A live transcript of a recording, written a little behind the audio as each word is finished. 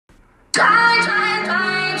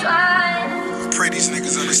Pray these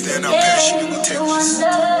niggas understand how passionate we take this.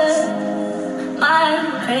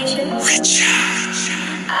 Rich.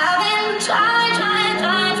 I've been trying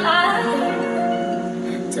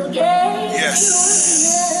to get yes.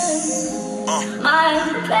 My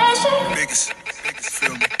pleasure. Biggest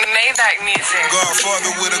feel me. Maybach music.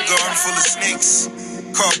 Godfather with a garden full of snakes.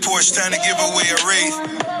 Car Porsche trying to give away a wraith.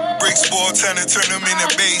 Bricks ball trying to turn them into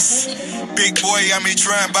base. Big boy, I me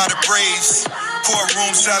trying by the Braves.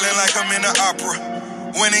 Courtroom silent like I'm in the opera.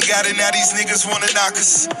 When they got it, now these niggas wanna knock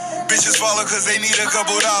us. Bitches follow cause they need a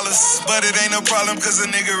couple dollars. But it ain't a problem cause a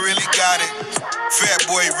nigga really got it. Fat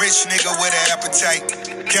boy, rich nigga with an appetite.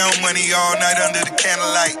 Count money all night under the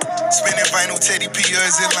candlelight. Spinning vinyl, Teddy P or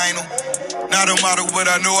is it Lionel? Not a model, but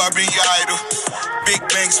I know I been your idol. Big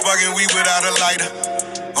banks bugging, we without a lighter.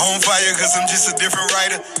 On fire cause I'm just a different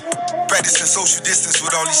writer. Practicing social distance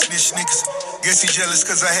with all these snitch niggas. Guess he jealous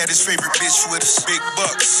cause I had his favorite bitch with us. Big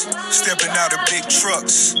bucks, stepping out of big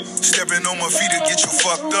trucks. Stepping on my feet to get you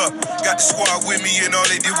fucked up. Got the squad with me and all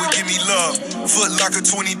they did was give me love. Foot locker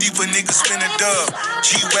 20 deep, a nigga spin a dub.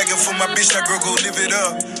 G-Wagon for my bitch, that girl go live it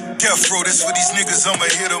up. Death row, that's for these niggas, I'ma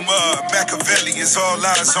hit them up. Machiavelli is all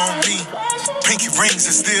eyes on me. Pinky rings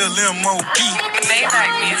are still M.O.B.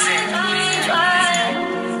 Maybach music.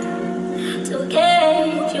 To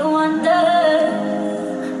get you under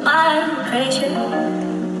my pressure.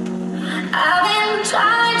 I've been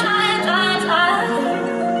trying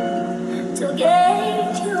to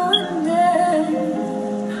get you under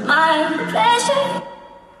my pressure.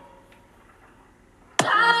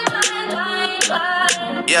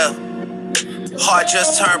 Yeah. Heart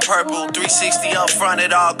just turned purple. 360 up front,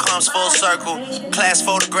 it all comes full circle. Class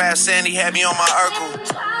photograph, Sandy had me on my Urkel.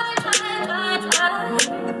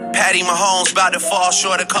 Patty Mahomes about to fall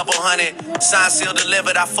short a couple hundred. Sign seal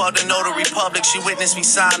delivered, I fucked the notary public. She witnessed me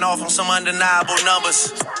sign off on some undeniable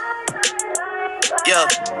numbers. Yeah.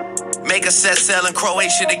 Make a set sail in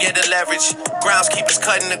Croatia to get the leverage. Groundskeepers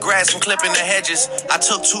cutting the grass and clipping the hedges. I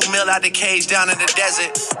took 2 mil out the cage down in the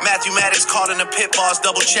desert. Matthew Maddox calling the pit boss,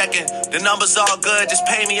 double checking. The numbers all good, just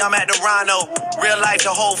pay me, I'm at the Rhino. Real life,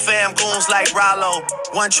 the whole fam goons like Rollo.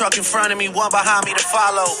 One truck in front of me, one behind me to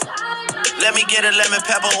follow. Let me get a lemon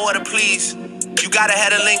pepper order, please. You gotta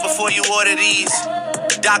have a link before you order these.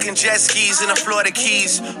 Docking jet skis in the Florida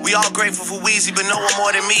Keys. We all grateful for Weezy, but no one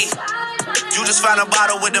more than me. You just found a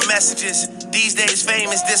bottle with the messages. These days fame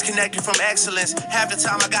is disconnected from excellence. Half the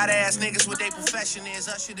time I gotta ask niggas what their profession is.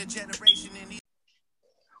 Usher the generation in these.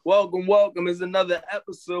 Welcome. It's another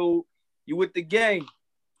episode. You with the gang.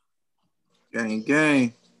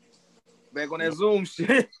 Gang. Back on that Zoom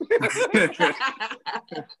shit.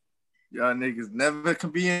 Y'all niggas never can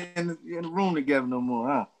be in the room together no more,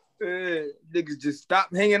 huh? Yeah, niggas just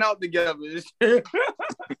stop hanging out together. Stop with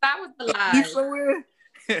the lies. You somewhere?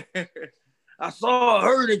 I saw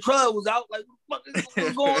her, the crowd was out. Like, what the fuck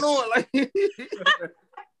is going on? Like,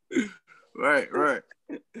 Right.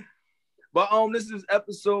 But this is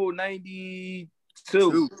episode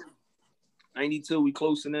 92. 92. We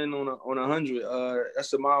closing in on 100.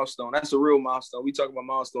 That's a milestone. That's a real milestone. We talk about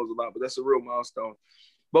milestones a lot, but that's a real milestone.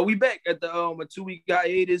 But we back at the a 2-week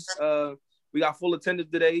hiatus. We got full attendance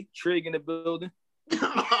today. Trig in the building.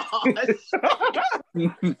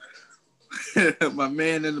 My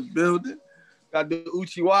man in the building. Got the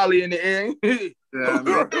Uchiwali in the air. Yeah,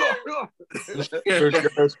 man.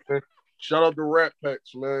 Shout out to Rat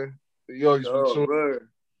Packs, man. Yo, he's been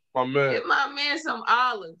my man. Give my man some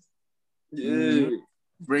olives. Yeah. Mm-hmm.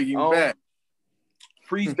 Bring him back.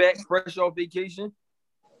 Freeze back, fresh off vacation.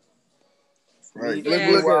 Right. Yeah.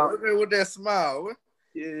 Look at with that smile.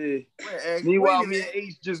 Yeah. Meanwhile, me and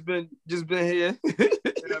Ace just been here. You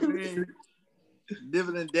know what I mean?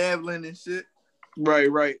 Dibbling and dabbling and shit.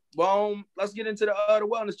 Right. Well, let's get into the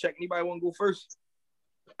wellness check. Anybody want to go first?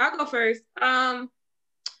 I'll go first. I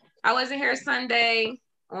wasn't here Sunday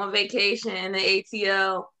on vacation in the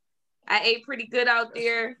ATL. I ate pretty good out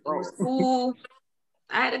there. It was cool.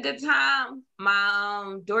 I had a good time.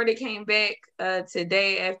 My daughter came back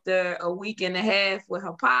today after a week and a half with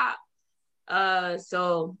her pop.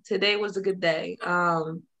 So today was a good day.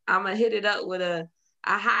 I'm gonna hit it up with a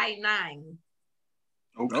high 9.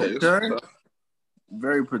 Okay.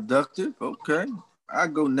 Very productive. Okay. I'll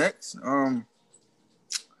go next. The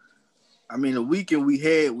weekend we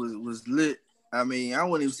had was lit. I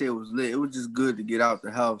wouldn't even say it was lit. It was just good to get out the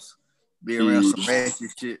house, be around some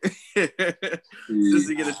ratchet shit. Just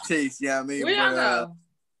to get a taste, yeah. Where y'all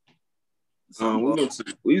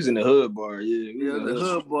go? We was in the hood bar, yeah. The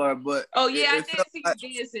hood bar, but I did see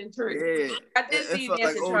you dancing trick. Yeah, I did see you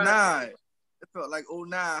dancing like 09. It felt like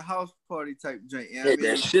 09 house party type joint. You know what I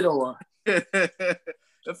mean? That shit on.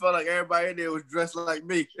 It felt like everybody in there was dressed like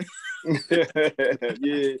me.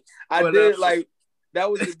 Yeah, I did like that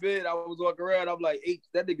was the bid. I was walking around. I'm like, hey,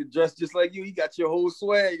 that nigga dressed just like you. He got your whole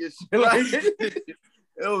swag and shit. Like,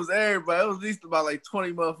 it was everybody. It was at least about like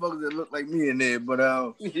 20 motherfuckers that looked like me in there. But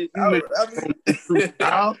you had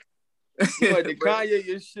to Kanye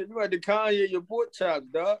your shit. You had to Kanye your pork chops,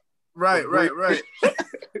 dog. Right.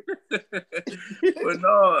 But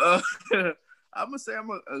no, I'm gonna say I'm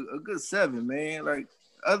a good 7, man. Like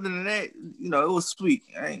other than that, you know, it was sweet.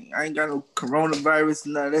 I ain't got no coronavirus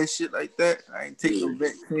and none of that shit like that. I ain't take no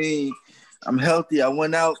vaccine. I'm healthy. I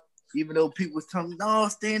went out, even though people was telling me, no,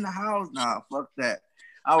 stay in the house. Nah, fuck that.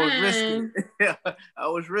 I was risking it. I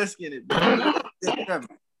was risking it.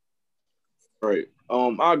 Right.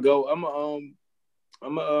 I'll go.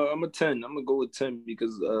 I'm a 10. I'm gonna go with 10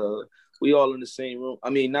 because we all in the same room.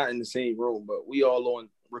 I mean, not in the same room, but we all on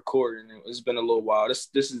recording. It's been a little while. This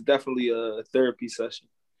is definitely a therapy session.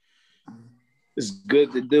 It's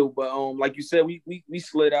good to do, but like you said, we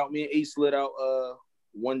slid out. Me and A slid out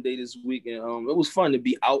one day this week, and it was fun to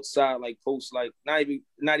be outside, like post, like not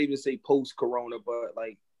even say post corona, but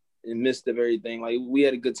like in the midst of everything. Like we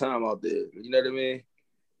had a good time out there. You know what I mean?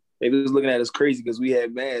 They was looking at us crazy because we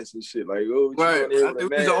had masks and shit. Like, oh, right. I think we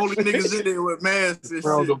was the only niggas in there with masks and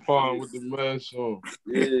Round shit. upon with the mask on.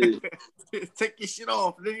 Yeah. Take your shit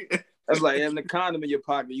off, nigga. That's like having a condom in your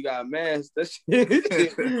pocket. You got a mask. That shit.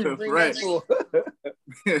 Right.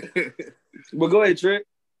 But go ahead, Trick.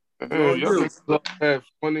 Y'all niggas have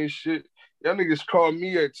funny shit. Y'all niggas call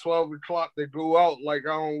me at 12 o'clock to go out like I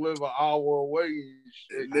don't live an hour away and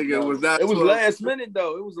shit. Nigga, it was not. It was 12. last minute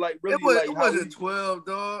though. It was like really. It wasn't 12,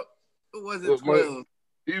 dog. It wasn't 12.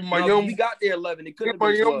 Even my young, we got there 11. It couldn't have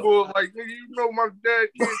my been 12. young boy like, nigga, you know my dad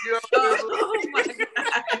can't get up there. Oh my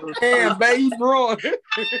God. Damn, babe, you wrong. Shit.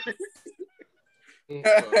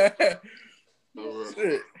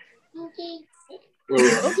 Okay.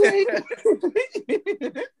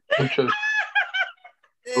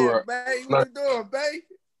 Yeah, babe, what you doing, babe?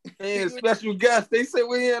 Man, special guest. They said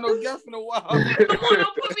we ain't had no guest in a while. Come on,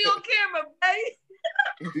 don't put me on camera,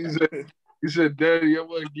 babe. He said, Daddy, I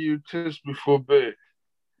want to give you a kiss before bed.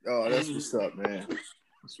 Oh, that's what's up, man.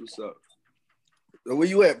 That's what's up. So where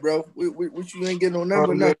you at, bro? What you ain't getting no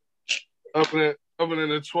number now? Up in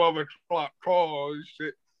the 12 o'clock call and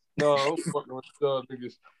shit. No, I'm fucking with y'all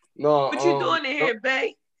niggas. No, What you doing in here,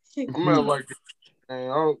 babe? I'm at like,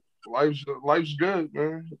 man, life's good,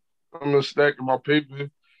 man. I'm just stacking my paper.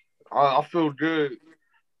 I feel good.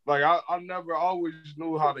 Like I never always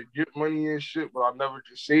knew how to get money and shit, but I never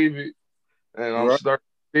could save it. And I'm starting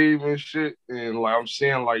to save and shit. And like I'm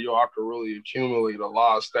saying, like, yo, I could really accumulate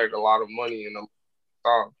stack a lot of money in a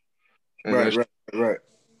time. And right.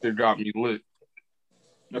 It got me lit.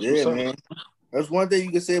 That's yeah, man. That's one thing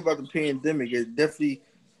you can say about the pandemic. It definitely,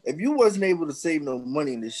 if you wasn't able to save no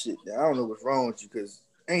money in this shit, then I don't know what's wrong with you because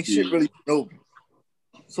ain't shit really open.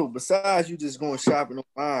 So besides you just going shopping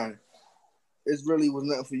online, it really was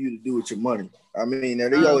nothing for you to do with your money. I mean, now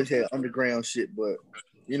they always had underground shit, but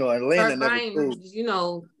you know, Atlanta never closed. You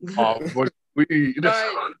know,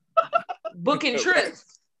 booking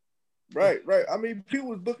trips. Right. I mean, people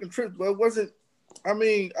was booking trips, but it wasn't. I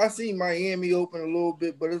mean, I seen Miami open a little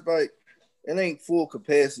bit, but it's like it ain't full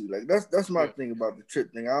capacity. Like that's my thing about the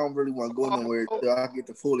trip thing. I don't really want to go nowhere until I get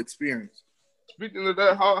the full experience. Speaking of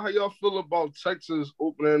that, how y'all feel about Texas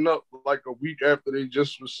opening up like a week after they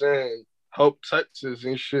just was saying help Texas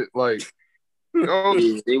and shit? Like, you know,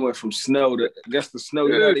 they went from snow to I guess the snow.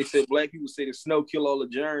 You know, they said black people say the snow kill all the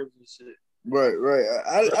germs and shit. Right.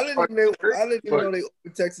 I didn't even know they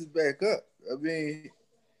opened Texas back up. I mean,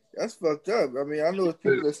 that's fucked up. I mean, I know there's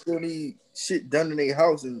people that still need shit done in their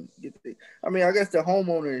house and I mean, I guess the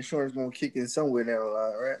homeowner insurance gonna kick in somewhere down the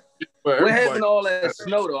line, right? What happened to all that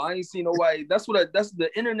snow though? I ain't seen nobody. That's the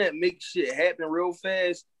internet makes shit happen real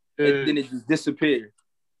fast, and then it just disappeared.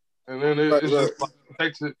 And then it's just like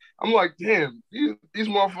Texas. I'm like, damn, these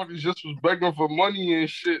motherfuckers just was begging for money and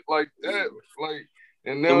shit like that. Like,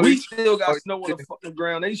 and now we still got snow on the fucking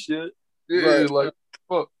ground. They should. Yeah, like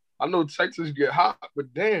fuck. I know Texas get hot,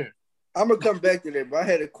 but damn. I'm gonna come back to that, but I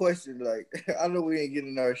had a question. Like, I know we ain't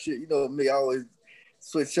getting our shit. You know me, I always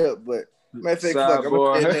switch up, but matter of fact, fuck, I'm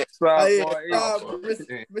gonna say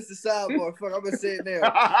that. Mr. Sidebar, fuck, I'm gonna say it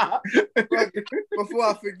now. Fuck, before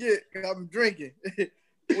I forget, I'm drinking.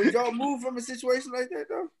 Would y'all move from a situation like that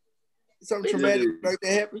though? Something traumatic like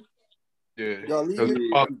that happened? Yeah. Y'all leave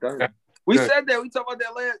it? We said that. We talked about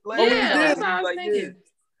that last that's what I was thinking.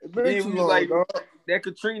 It's been too long, dog. That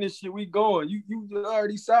Katrina shit, we going. You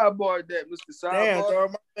already sidebarred that, Mr. Sidebar. Damn,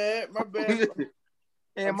 dog, my bad.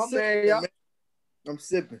 Yeah, my bad, y'all. I'm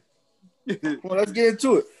sipping. Well, let's get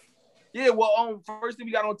into it. Yeah, well, first thing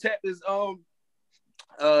we got on tap is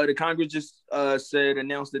the Congress just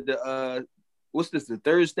announced that the what's this, the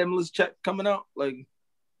third stimulus check coming out? Like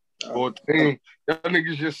 14. Y'all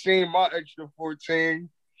niggas just seen my extra 14.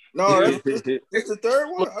 No, it's the third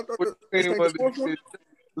one. I thought it's the fourth one.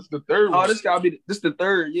 It's the third one. Oh, this the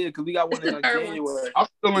third, yeah, because we got one in like January. I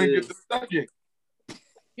still ain't get the second.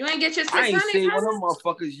 You ain't get your 600? I ain't seen one of them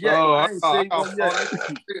motherfuckers yet. Oh, I ain't seen one yet.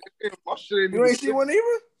 My shit You ain't seen one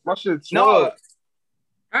either? My shit 12. No,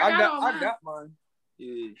 I got mine.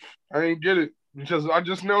 Yeah. I ain't get it because I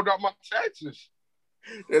just nailed out my taxes.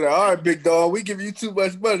 They're like, all right, big dog, we give you too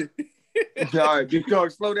much money. All right, big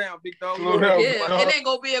dog, slow down, big dog. Slow down. Yeah, it ain't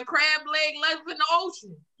gonna be a crab leg left in the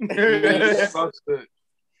ocean.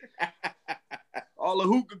 All the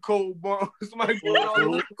hookah cold, bro. Somebody put all the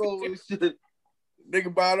hookah cold and shit.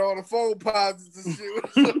 Nigga buying all the phone posits and shit.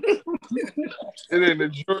 It ain't the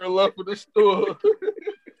jury left in the store.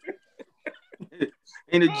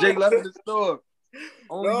 Ain't a J left in the store.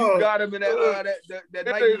 Only No. you got him in that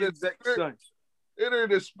Nike exec, son. It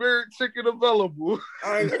ain't a spirit ticket available.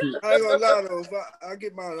 I ain't gonna lie though. If I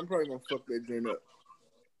get mine, I'm probably gonna fuck that joint up.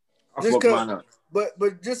 I Just fuck 'cause- mine up.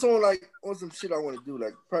 But just on some shit I want to do,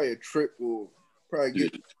 like probably a trip or probably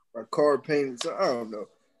get my car painted. So I don't know,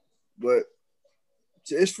 but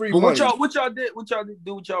it's free But money. what y'all did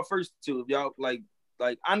do with y'all first two? If y'all like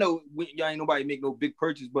I know y'all ain't nobody make no big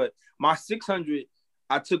purchase, but my 600,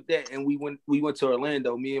 I took that and we went to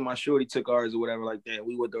Orlando. Me and my shorty took ours or whatever like that.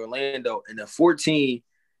 We went to Orlando, and the 14,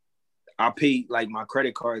 I paid like my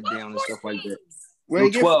credit card down and stuff like that. Where No,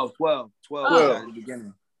 you get- 12 Oh. at the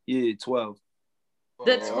beginning. Yeah, 12.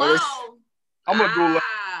 The 12. I'm gonna go like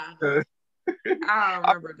I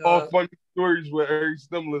don't remember, all dog. funny stories with every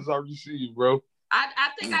stimulus I received, bro. I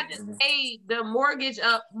think I just paid the mortgage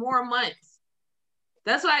up more months.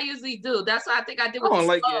 That's what I usually do. That's what I think I did I with don't the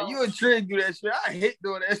like 12. it. You a trend do that shit. I hate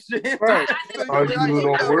doing that shit. Right. I just I do it. usually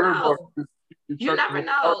don't never worry know. about this. You never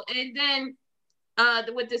know. And then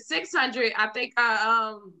with the 600, I think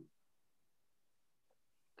I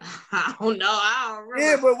don't know. I don't remember.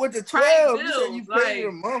 Yeah, but with the Private 12, you said you bills, paid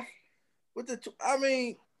a month. With the, I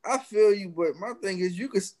mean, I feel you, but my thing is, you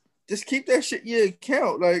could just keep that shit in your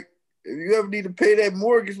account. Like, if you ever need to pay that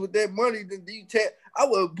mortgage with that money, then you tap. I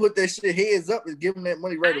would put that shit heads up and give them that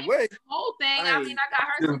money right away. The whole thing. I mean, I got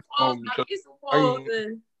her some clothes, got me some clothes,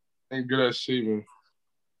 and Ain't good at saving.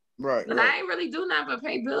 Right. but I ain't really do nothing but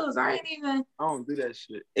pay bills. I ain't even. I don't do that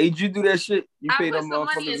shit. Hey, you do that shit? You I pay put them some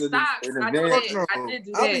money in motherfuckers stocks. in I advance. did. I did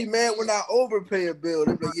do I'll be that. mad when I overpay a bill.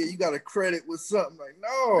 They're like, yeah, you got a credit with something. Like,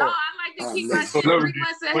 no. No, I like to keep my shit Never 3 get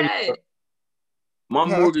months money. ahead.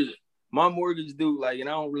 My mortgage do like, and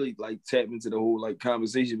I don't really like tap into the whole like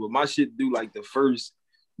conversation, but my shit do like the first,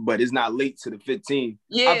 but it's not late to the 15th.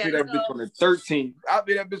 Yeah. I pay that bitch on the 13th. I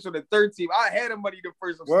pay that bitch on the 13th. I had the money the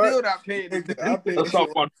first. I'm What? still not paying it. I paid That's that off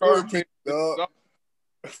shit my on card. 14th, dog.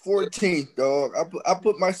 14th, dog. I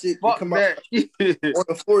put my shit to Fuck come that. out on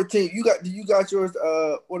the 14th. You got yours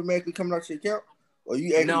automatically coming out your account? Or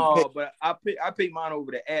you actually No, pay? but I pay mine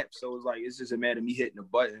over the app, so it's like it's just a matter of me hitting the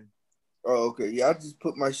button. Oh, okay. Yeah, I just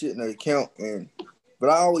put my shit in the account,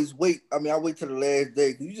 but I always wait. I mean, I wait till the last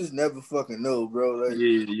day because you just never fucking know, bro. Like,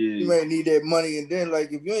 Yeah. you may need that money, and then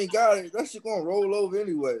like if you ain't got it, that shit gonna roll over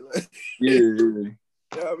anyway. Like, Yeah. you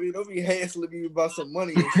know what I mean, don't be hassling me about some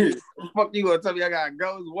money and shit. Fuck you gonna tell me I gotta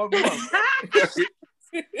go? It's 1 month.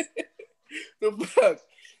 The fuck?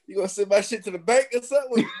 You gonna send my shit to the bank or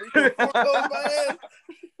something? You gonna foreclose my ass?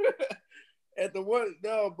 At the one,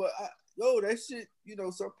 no, but that shit,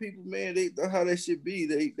 some people, man, that's how that shit be.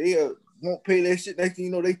 They won't pay that shit. Next thing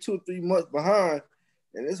you know, they 2 or 3 months behind,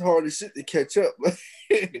 and it's hard as shit to catch up.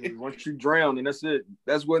 Once you drown, and that's it.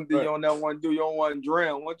 That's one thing you don't ever want to do. You don't want to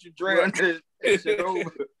drown. Once you drown, that shit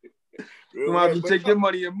over. You might have to take your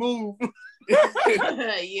money and move. Yeah, all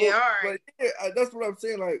right. But yeah, that's what I'm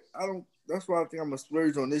saying. Like, that's why I think I'm gonna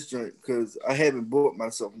splurge on this joint because I haven't bought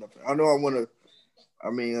myself nothing. I know I want to. I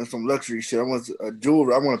mean, some luxury shit. I want a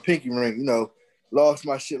jewelry. I want a pinky ring. Lost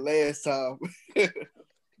my shit last time,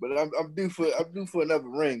 but I'm due for another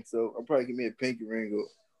ring. So I'll probably get me a pinky ring or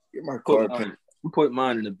get my card painted. I'm putting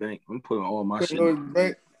mine in the bank. I'm putting all my shit. In the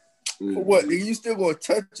bank? For what? Nigga, you still gonna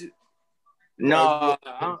touch it? No,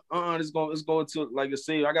 it's going to, like I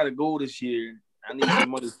say, I got to go this year. I need some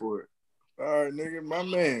money for it. All right, nigga,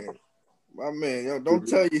 my man, yo, don't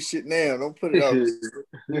tell your shit now. Don't put it out.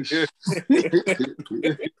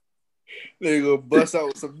 Nigga gonna bust out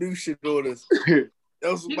with some new shit on us. You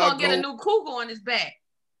gonna get a new cougar on his back.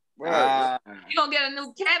 Right. You gonna get a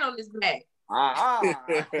new cat on his back.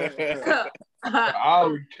 I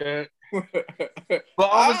would cat.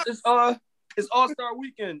 But it's All-Star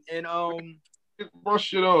weekend and Get my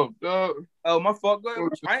shit up, dog. oh my fault. Go ahead.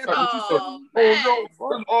 I ain't what you said. Oh, Oh man. no,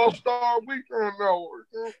 it's All-Star weekend now.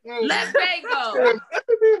 Let Bay go.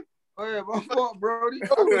 Oh yeah, my fault, Brody.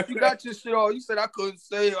 Oh, you got your shit all. You said I couldn't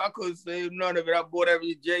save none of it. I bought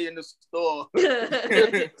every J in the store.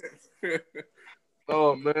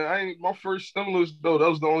 Oh man, my first stimulus though. That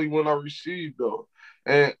was the only one I received though.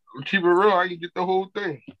 And keep it real, I didn't get the whole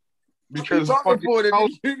thing because you talking fucking for it? child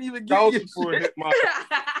You didn't even get your support shit. hit my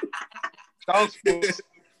child support.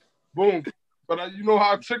 Boom. But you know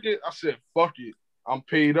how I took it? I said, "Fuck it, I'm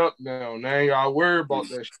paid up now. Now I ain't gotta worry about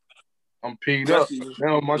that shit. I'm paid up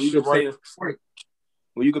now. My shit right.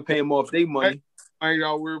 Well, you can pay them off their money. I ain't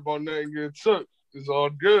gotta worry about nothing getting took. It's all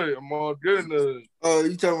good. I'm all good. Oh,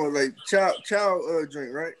 you talking about like child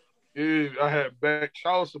drink, right? Yeah, I had back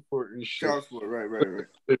child support and shit. Child support, right.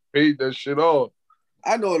 They paid that shit off.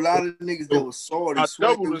 I know a lot of niggas that was salty, I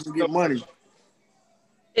sweating doubled to this get money.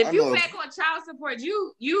 If you back on child support,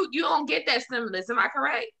 you don't get that stimulus. Am I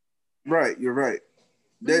correct? Right, you're right.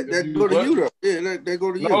 That go to what? you though. Yeah, they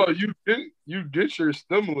go to you. No, you get your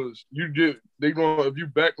stimulus. If you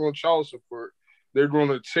back on child support, they're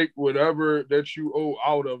gonna take whatever that you owe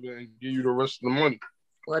out of it and give you the rest of the money.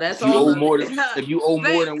 Well, that's If you all. owe more than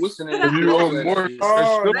what's in it, If you owe more,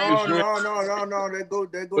 Oh no! They go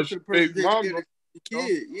to the person that get the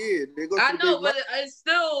kid. Yeah, they go. I know, but it's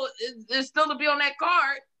still to be on that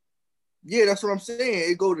card. Yeah, that's what I'm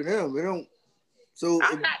saying. It go to them. They don't. So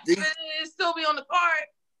I'm not saying it still be on the card.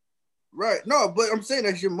 Right. No, but I'm saying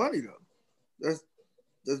that's your money though.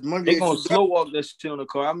 That's money. They gonna slow walk that shit on the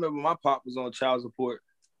car. I remember my pop was on child support.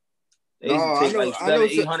 They used to take like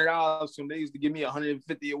 $700-$800 from. They used to give me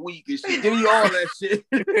 $150 a week and shit. Give me all that shit.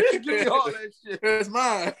 Give me all that shit. That's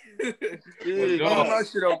mine. Yeah, give my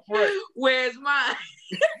shit up front. Where's mine?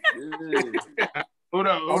 Yeah. Hold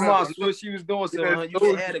on. My mom what she was doing something. You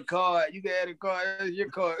can add a card. That's your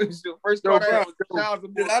card. It's your first card. Child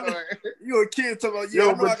support card. You a kid talking about, I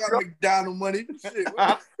know I got McDonald's money. Shit.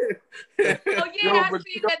 Oh yeah, I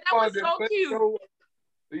see that. That was so cute.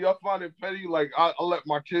 Do y'all find it petty? Like I let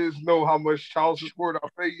my kids know how much child support I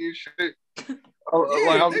pay and shit.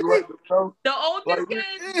 Like I'm letting them know. The oldest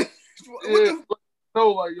kids.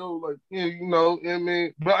 You know what I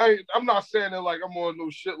mean? But I'm not saying that like I'm on no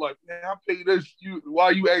shit like, man, I pay this.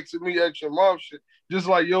 Why you asking me at your mom shit? Just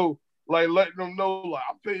like, like letting them know, like,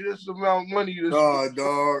 I pay this amount of money.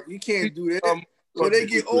 Dog, you can't do that. So they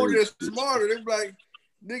get older and smarter. They be like,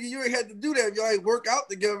 nigga, you ain't had to do that if y'all ain't work out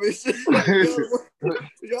together and shit.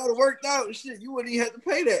 Y'all worked out and shit. You wouldn't even have to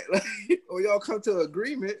pay that. Like, or y'all come to an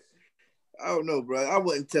agreement. I don't know, bro. I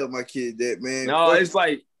wouldn't tell my kid that, man. No, it's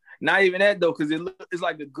like, not even that though, because it's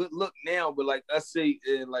like a good look now, but like I say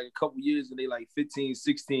in like a couple years when they like 15,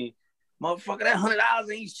 16, motherfucker, that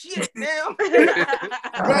 $100 ain't shit now.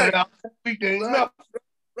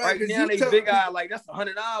 Right now they big eye like that's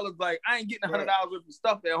 $100. Like I ain't getting $100 worth of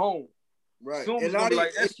stuff at home. Right. Soon as be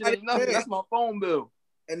like that shit ain't nothing. That's my phone bill.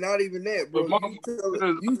 And not even that, bro.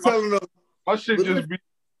 You telling them my shit just be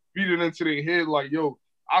beating into their head like, yo,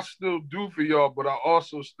 I still do for y'all, but I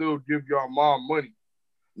also still give y'all my money.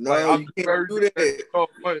 No, like, you can't do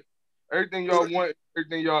that. Everything y'all want,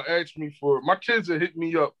 everything y'all ask me for. My kids will hit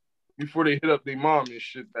me up before they hit up their mom and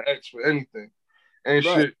shit to ask for anything. And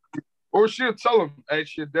shit. Or she'll tell them,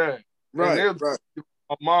 ask your dad. Right.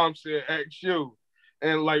 My mom said, ask you.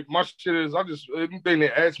 And like my shit is, anything they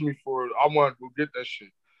ask me for, I want to go get that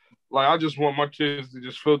shit. Like I just want my kids to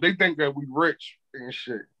just feel, they think that we rich and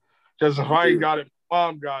shit. Because if I ain't got it,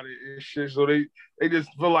 mom got it and shit. So they just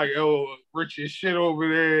feel like, oh, rich as shit over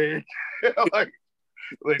there. like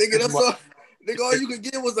nigga, that's all. Nigga, all you could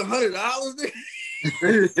get was $100.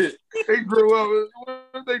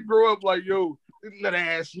 They grew up like, yo, that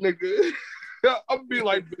ass nigga. I'll be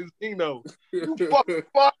like Benzino. You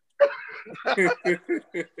fuck.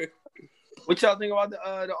 What y'all think about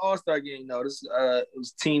the All-Star game though? This it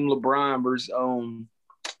was Team LeBron versus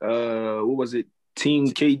what was it? Team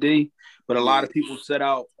KD. But a lot of people set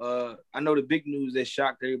out. I know the big news that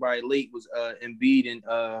shocked everybody late was Embiid and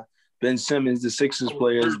Ben Simmons, the Sixers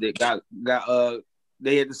players that got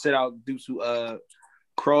they had to set out due to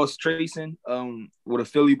cross tracing with a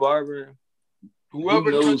Philly barber.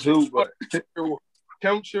 Whoever knows who, but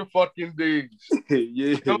count your fucking days.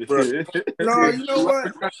 Yeah. No, you know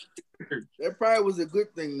what? That probably was a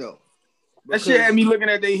good thing though. That shit had me looking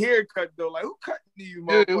at their haircut though. Like, who cut these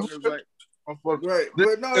motherfuckers? Like, right.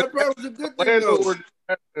 But no, that probably was a good thing though.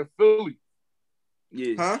 In Philly.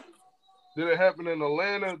 Yeah. Huh? Did it happen in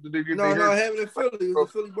Atlanta? Did they get No, it happened in Philly. It was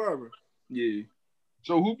a Philly barber. Yeah.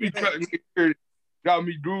 So who be cutting their hair? got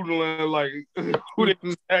me Googling like who they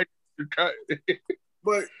actually cut.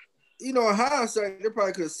 But you know, in hindsight, they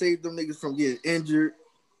probably could have saved them niggas from getting injured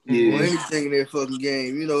or Yeah. anything in their fucking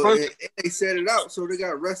game. You know, and they set it out so they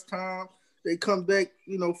got rest time. They come back,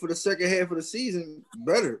 you know, for the second half of the season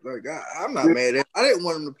better. Like I'm not mad at it. I didn't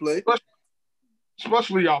want them to play.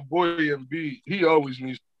 Especially our boy Embiid. He always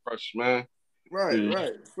needs to rest, man.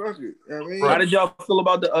 Right. Fuck it. I mean, How did y'all feel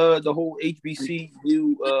about the whole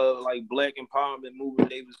HBCU like black empowerment movement?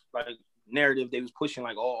 They was like narrative they was pushing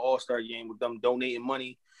like all-star game with them donating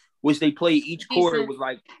money, which they play each quarter was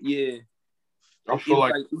like I feel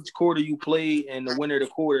like each quarter you play and the winner of the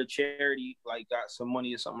quarter charity like got some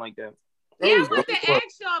money or something like that. Yeah, I wanted to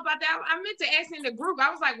ask y'all about that. I meant to ask in the group. I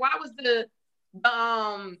was like, why was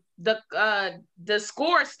the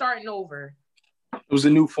score starting over? It was a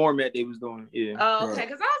new format they was doing. Yeah. Oh, okay.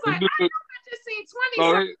 Because I was like, I know I just seen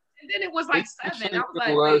 20 and then it was like 7. I was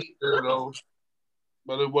like, wait. Year, though,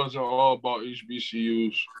 but it wasn't all about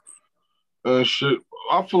HBCUs and shit.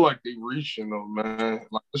 I feel like they reaching though, man.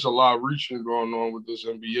 Like there's a lot of reaching going on with this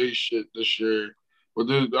NBA shit this year. But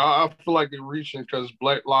I feel like they're reaching because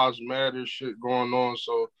Black Lives Matter shit going on.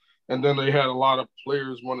 So, and then they had a lot of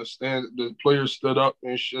players want to stand. The players stood up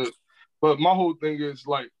and shit. But my whole thing is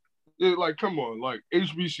like, come on, like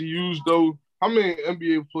HBCUs though. How many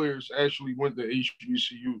NBA players actually went to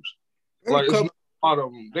HBCUs? Like, it's not a lot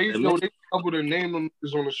of them. They able to name them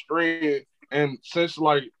is on the screen, and since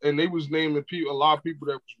and they was naming a lot of people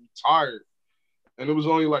that was retired, and it was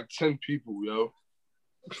only like 10 people, yo.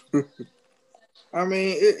 I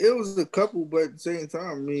mean, it was a couple, but at the same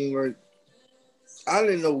time, I mean, like, I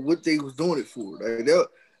didn't know what they was doing it for. Like,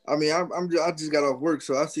 I just got off work,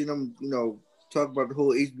 so I seen them, you know, talk about the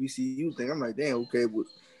whole HBCU thing. I'm like, damn, okay, but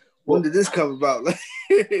when did this come about?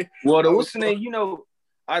 Well, what's the name? You know,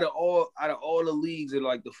 out of all the leagues in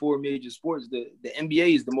like the 4 major sports, the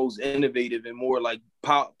NBA is the most innovative and more like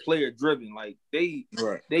player driven. Like they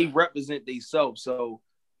represent themselves. So,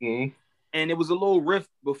 and it was a little rift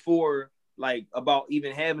before. Like about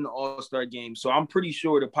even having an all-star game. So I'm pretty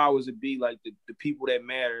sure the powers that be, like the people that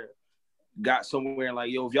matter, got somewhere and like,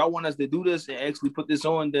 yo, if y'all want us to do this and actually put this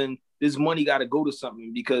on, then this money got to go to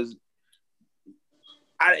something because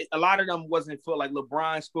a lot of them wasn't for like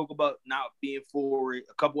LeBron spoke about not being for it.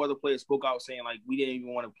 A couple other players spoke out saying like, we didn't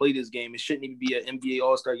even want to play this game. It shouldn't even be an NBA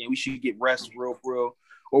all-star game. We should get rest for real.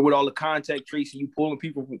 Or with all the contact tracing, you pulling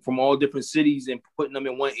people from all different cities and putting them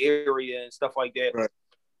in one area and stuff like that. Right.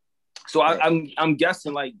 So I'm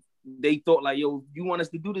guessing like they thought like, yo, you want us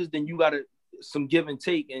to do this, then you got some give and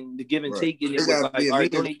take, and the give and take in it was like, all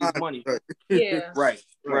right, donate this money. Yeah. Right.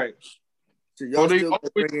 So y'all still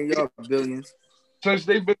bringing y'all billions. Since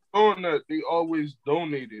they've been doing that, they always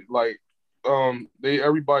donated. Like,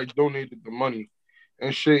 everybody donated the money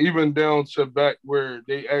and shit, even down to back where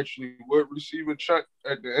they actually would receive a check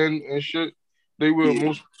at the end and shit. They would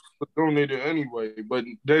most donated anyway, but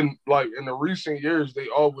then like in the recent years, they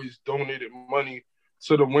always donated money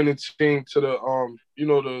to the winning team, to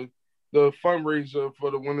the the fundraiser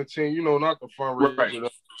for the winning team. You know, not the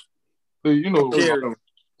fundraiser,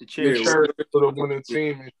 the charity for the winning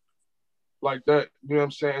team, and like that. You know what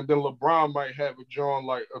I'm saying? And then LeBron might have a John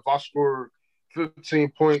like, if I score 15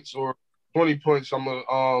 points or 20 points, I'm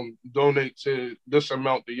gonna donate to this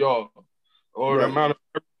amount to y'all, or the amount of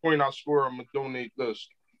every point I score, I'm gonna donate this.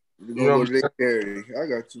 You know what I'm saying? I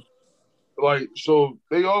got you. Like, so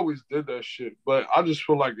they always did that shit, but I just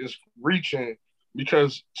feel like it's reaching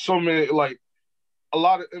because so many, like, a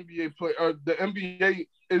lot of NBA players, the NBA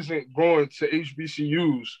isn't going to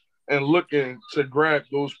HBCUs and looking to grab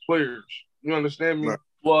those players. You understand me? Right.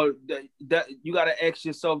 Well, that you got to ask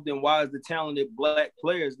yourself then, why is the talented black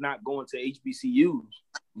players not going to HBCUs?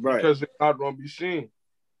 Right. Because they're not going to be seen.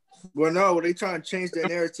 Well, no, they trying to change that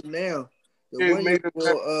narrative now.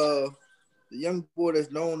 The young boy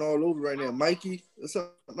that's known all over right now, Mikey or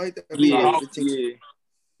something like that.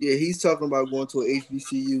 Yeah, he's talking about going to an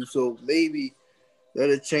HBCU, so maybe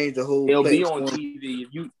that'll change the whole. They'll be on TV.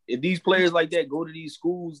 If these players like that go to these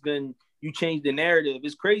schools, then you change the narrative.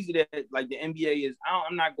 It's crazy that like the NBA is.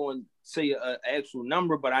 I'm not going to say an actual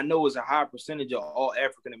number, but I know it's a high percentage of all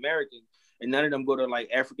African Americans, and none of them go to like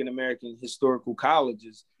African American historical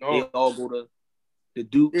colleges. No. They all go to the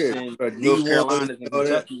Dukes and North Carolina and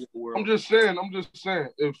Kentucky. I'm just saying.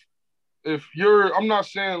 If you're, I'm not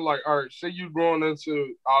saying like, all right, say you going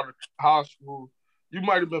into out of high school, you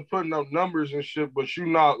might have been putting up numbers and shit, but you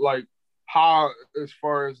not like high as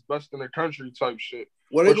far as best in the country type shit.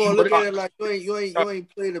 Well, they're gonna look at it like you ain't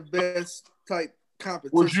play the best type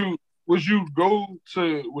competition. Would you go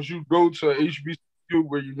to HBCU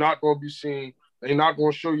where you're not gonna be seen, They're not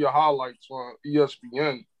gonna show your highlights on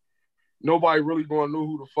ESPN. Nobody really gonna know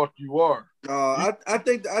who the fuck you are. I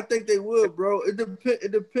think they would, bro. It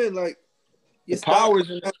depends. Like your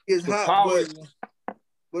powers is hot,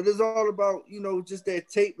 but it's all about just that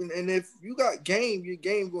tape. And if you got game, your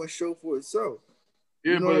game going to show for itself.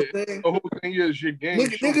 Yeah, but the whole thing is your game.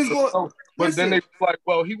 Niggas going, but then they like,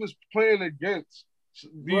 well, he was playing against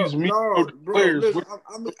these players.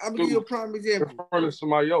 I'm gonna give you a prime example. In front of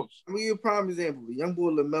somebody else. I'm gonna give you a prime example. The young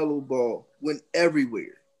boy LaMelo Ball went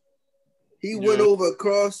everywhere. He went over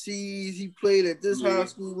across seas. He played at this high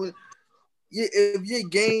school. If your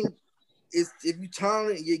game is, if you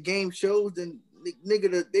talented, your game shows, then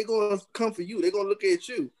nigga, they gonna come for you. They gonna look at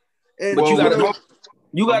you. And but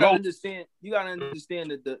you gotta understand. You gotta understand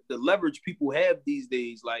that the leverage people have these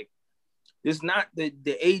days, like it's not the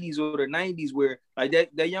 80s or the 90s where like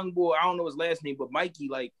that young boy. I don't know his last name, but Mikey.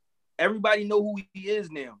 Like everybody know who he is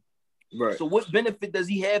now. Right. So what benefit does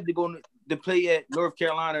he have to go to play at North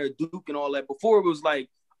Carolina or Duke and all that? Before it was like,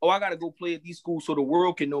 oh, I got to go play at these schools so the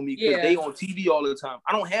world can know me because they on TV all the time.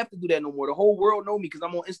 I don't have to do that no more. The whole world know me because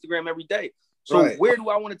I'm on Instagram every day. So where do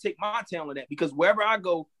I want to take my talent at? Because wherever I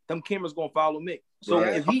go, them cameras going to follow me. So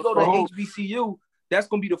if he go to HBCU, that's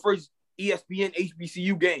going to be the first ESPN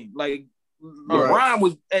HBCU game. Like LeBron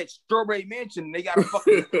was at Strawberry Mansion. And they got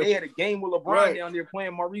they had a game with LeBron down there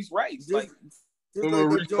playing Maurice Rice.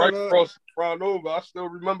 Maurice Rice across over. I still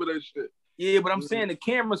remember that shit. Yeah, but I'm saying the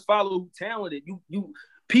cameras follow who talented. You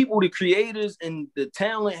people, the creators and the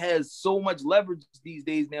talent has so much leverage these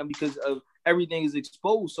days now because of everything is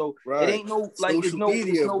exposed. So it ain't no like it's no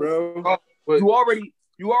media, bro.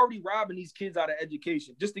 You already robbing these kids out of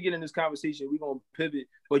education. Just to get in this conversation, we're gonna pivot.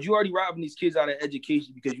 But you already robbing these kids out of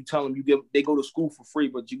education because you tell them they go to school for free,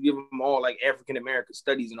 but you give them all like African American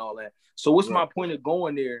studies and all that. So what's my point of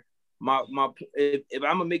going there? If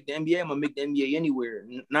I'm gonna make the NBA, I'm gonna make the NBA anywhere.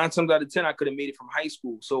 9 times out of 10, I could have made it from high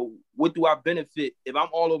school. So what do I benefit if I'm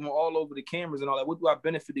all over the cameras and all that? What do I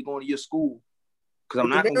benefit to going to your school? Because I'm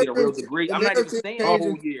not gonna get a real degree. I'm not even staying the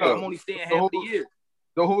whole year. I'm only staying half the year.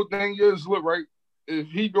 The whole thing is, look, right? If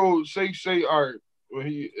he goes, say, all right, when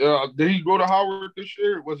did he go to Howard this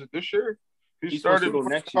year? Was it this year? He started to go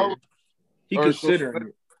next year. He considering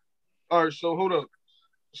it. All right, so hold up.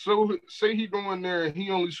 So say he go in there and he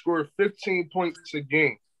only scored 15 points a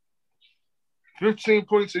game. 15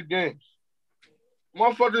 points a game.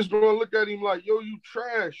 Motherfuckers gonna look at him like, yo, you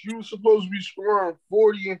trash. You were supposed to be scoring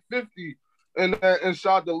 40 and 50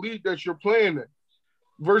 inside the league that you're playing in.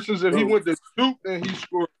 Versus if he went to Duke and he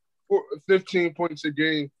scored 15 points a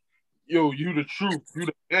game, yo, you the truth. You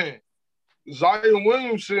the man. Zion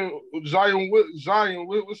Williamson,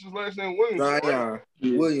 what's his last name? Zion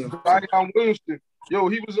Williamson. Yo,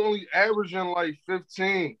 he was only averaging like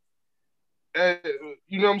 15.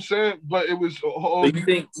 You know what I'm saying? But it was. You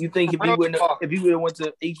think if he would have went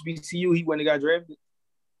to HBCU, he wouldn't have got drafted?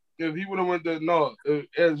 If he would have went to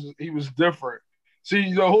he was different.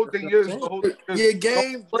 See, the whole thing is your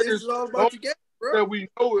game. It's all about your game, bro. That we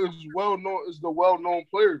know is well known is the well-known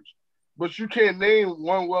players, but you can't name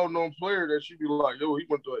one well-known player that you be like, yo, he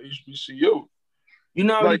went to an HBCU. You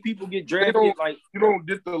know how many people get drafted? Like you don't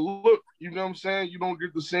get the look. You know what I'm saying? You don't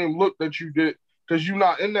get the same look that you get because you're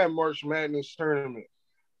not in that March Madness tournament.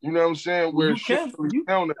 You know what I'm saying? Where they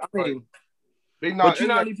not. But you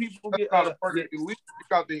know how many people get part of the elite? They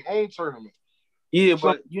got their own tournament. Yeah,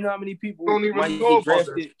 but you know how many people don't even might get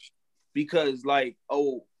drafted because like,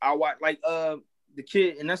 oh, I watch like the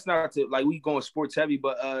kid, and that's not to like we going sports heavy,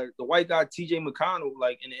 but the white guy TJ McConnell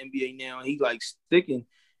like in the NBA now, he like sticking.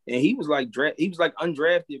 And he was like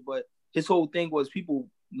undrafted, but his whole thing was people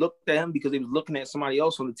looked at him because they was looking at somebody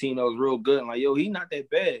else on the team that was real good. And like, yo, he not that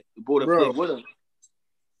bad. The boy that played with him.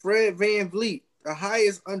 Fred VanVleet, the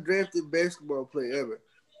highest undrafted basketball player ever.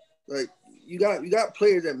 Like you got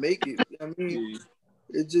players that make it. I mean,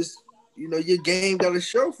 it's just your game got to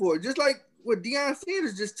show for it. Just like what Deion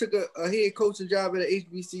Sanders just took a head coaching job at an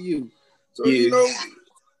HBCU. So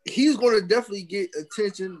he's going to definitely get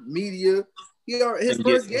attention, media. His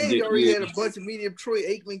first game, he already had a bunch of media. Troy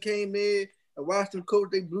Aikman came in and watched him coach.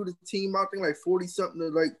 They blew the team out, I think like 40-something to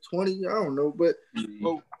like 20. I don't know, but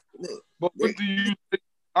what do you think?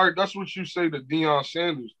 All right, that's what you say to Deion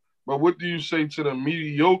Sanders. But what do you say to the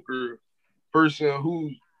mediocre person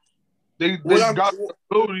who they got the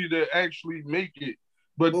ability to actually make it?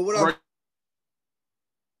 But what I'm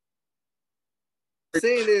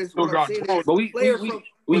saying is, but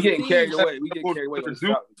we getting carried away. We get carried away.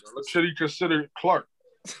 Should he consider Clark?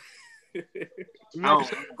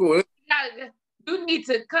 Cool. You need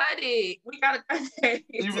to cut it. We gotta cut it.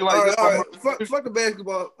 You be like, all right. Fuck the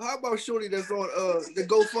basketball. How about Shorty that's on the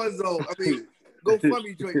GoFund Zone? I mean,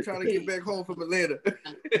 GoFundMe joint trying to get back home from Atlanta.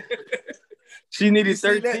 She needed You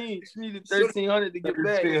see that? 13. She needed 1,300 to get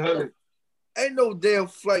back. 1,300. Ain't no damn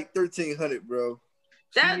flight 1,300, bro.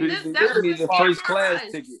 That She this needed, that's she needed a first class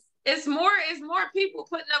ticket. It's more people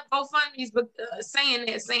putting up GoFundMes, but saying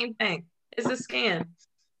that same thing. It's a scam.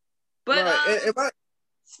 But Right.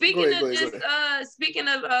 speaking Go of ahead.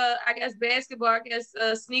 I guess basketball, I guess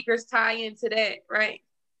sneakers tie into that, right?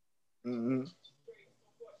 Mm-hmm.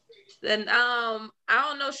 Then I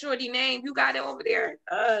don't know shorty name. You got it over there.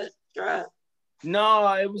 Try.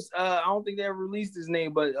 No, it was I don't think they ever released his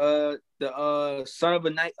name, but the son of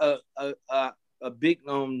a big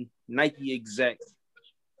Nike exec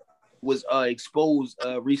was exposed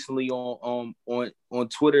recently on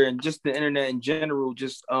Twitter and just the internet in general,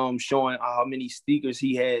 just showing how many sneakers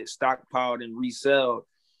he had stockpiled and reselled,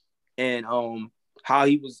 and how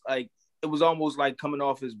he was like, it was almost like coming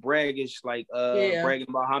off as braggish, like bragging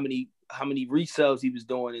about how many resells he was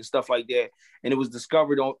doing and stuff like that. And it was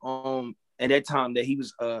discovered on at that time that he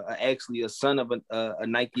was actually a son of a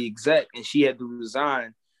Nike exec, and she had to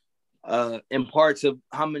resign in parts of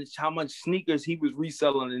how much sneakers he was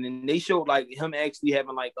reselling. And then they showed like him actually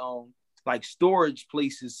having like storage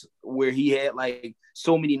places where he had like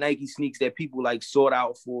so many Nike sneaks that people like sought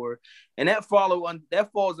out for. And that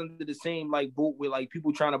falls under the same like boat with like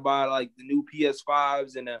people trying to buy like the new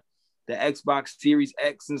PS5s and the Xbox Series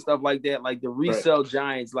X and stuff like that. Like the resale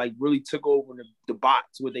giants like really took over the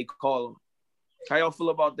bots, what they call them. How y'all feel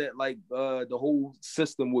about that? Like the whole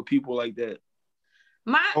system with people like that.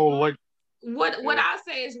 What I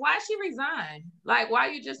say is, why she resign? Like, why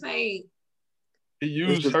you just saying he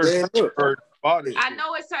used her body? I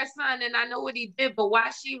know it's her son, and I know what he did, but why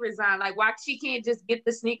she resign? Like, why she can't just get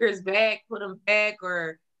the sneakers back, put them back,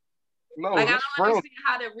 or like I don't understand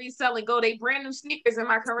how the reselling go. They brand new sneakers. Am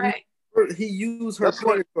I correct? He used her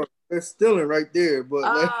credit card. That's stealing right there, but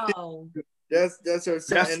that's her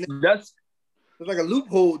son. That's it's like a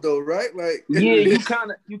loophole though, right? Like you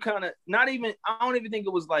kind of not even. I don't even think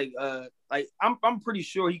it was like I'm pretty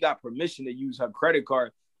sure he got permission to use her credit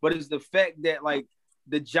card, but it's the fact that like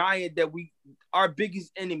the giant that our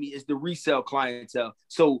biggest enemy is the resale clientele.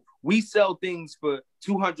 So we sell things for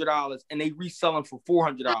 $200 and they resell them for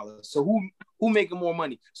 $400. So who making more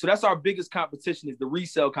money? So that's our biggest competition, is the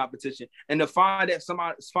resale competition. And to find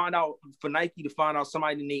out for Nike to find out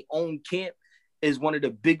somebody in their own camp is one of the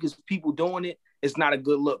biggest people doing it, it's not a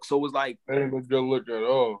good look. So it was like, ain't a good look at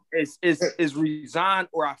all. It's resign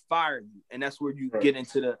or I fire you, and that's where you get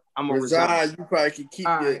into the I'm gonna resign. You probably can keep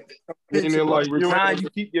your pension. Like resign, you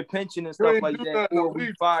keep your pension and stuff like that, or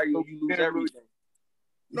we fire you, you lose everything.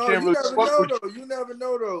 No, you never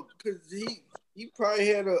know though, because he probably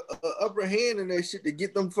had a upper hand in that shit to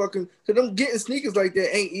get them fucking. Cause them getting sneakers like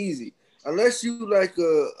that ain't easy unless you like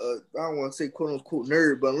I don't want to say quote unquote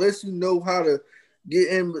nerd, but unless you know how to get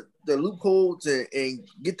in the loopholes and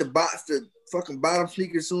get the bots to fucking buy them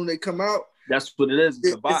sneakers soon they come out. That's what it is.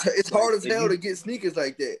 It's hard as hell to get sneakers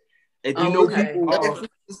like that. If you know people and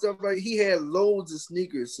stuff like, he had loads of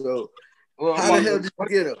sneakers. So how the hell did you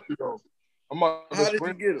get them? How did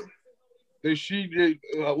you get them? She did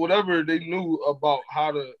whatever they knew about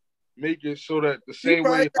how to make it so that the same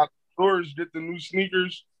way how the stores get the new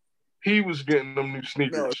sneakers, he was getting them new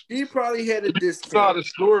sneakers. No, he probably had a discount. So the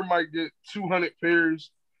store might get 200 pairs,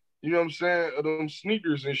 you know what I'm saying, of them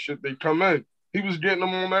sneakers and shit. They come in. He was getting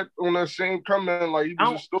them on that same come in. Like he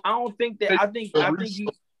was I don't think that. I think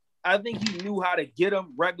he knew how to get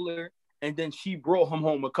them regular, and then she brought him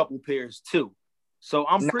home a couple pairs too. So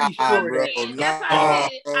I'm pretty sure bro. I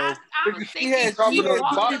don't think he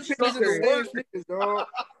bought sneakers, dog.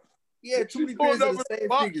 He had too many pairs of the same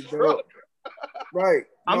sneakers, dog. Right.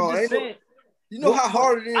 I'm just saying. You know how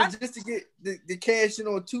hard it is just to get the cash in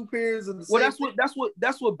on two pairs of the same. Well,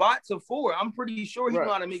 that's what bots are for. I'm pretty sure he know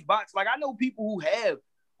how to make bots. Like I know people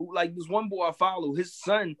who like this one boy I follow. His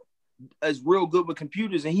son is real good with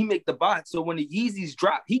computers, and he make the bots. So when the Yeezys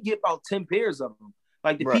drop, he get about 10 pairs of them.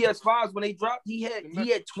 Like the PS5s when they dropped, he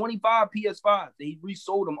had 25 PS5s, and he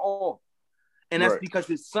resold them all. And that's because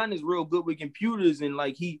his son is real good with computers, and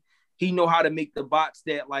like he know how to make the bots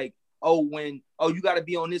that like. You got to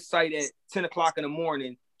be on this site at 10 o'clock in the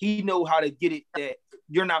morning. He know how to get it that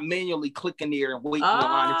you're not manually clicking there and waiting in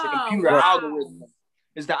line. It's a computer algorithm.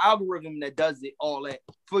 It's the algorithm that does it all that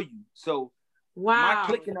for you. So my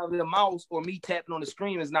clicking of the mouse or me tapping on the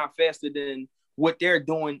screen is not faster than what they're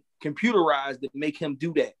doing computerized to make him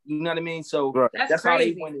do that. You know what I mean? So that's how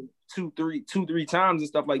they went in two, three times and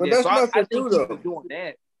stuff like that. So I think he was doing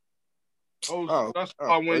that. That's why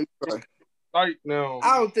I went. Now.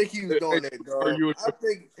 I don't think he was doing that, dog. I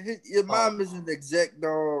think your mom is an exec,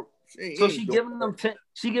 dog, So she giving them 10.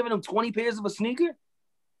 She giving them 20 pairs of a sneaker.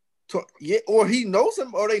 Yeah, or he knows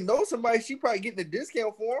some, or they know somebody. She probably getting a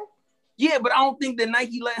discount for him. Yeah, but I don't think that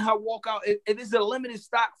Nike letting her walk out. If it's a limited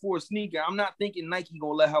stock for a sneaker, I'm not thinking Nike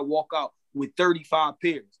gonna let her walk out with 35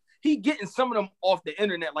 pairs. He getting some of them off the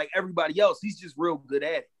internet like everybody else. He's just real good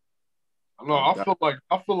at it. No, I feel like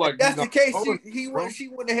if that's the case. She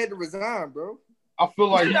wouldn't have had to resign, bro. I feel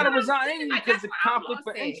like she gotta resign anyway because it's a conflict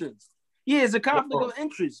of interest. Yeah, it's a conflict of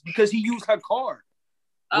interest because he used her card.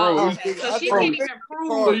 So she can't even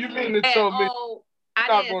prove. So you mean to tell me?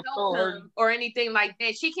 I didn't know him or anything like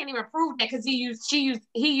that. She can't even prove that because he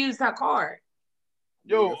used her card.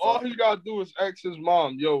 Yo, all he gotta do is ask his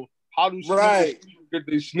mom. Yo, how do sneakers get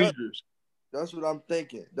these sneakers? That's what I'm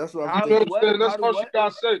thinking. That's what I'm thinking. That's all she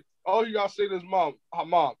gotta say. All you gotta say to his mom,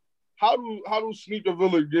 how do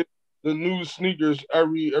Sneakerville get the new sneakers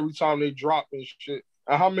every time they drop and shit?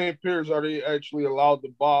 And how many pairs are they actually allowed to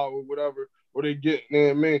buy or whatever? Or they get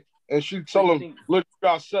there, man? And she tell him, look, you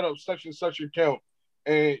got set up such and such account,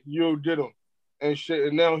 and you'll get them and shit.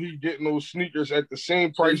 And now he getting those sneakers at the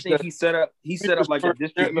same price. That he set up like a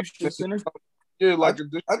distribution center. Yeah, I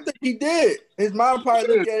think he did. His mom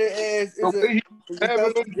probably looked at it as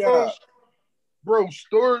a job. Bro,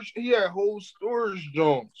 storage. He had whole storage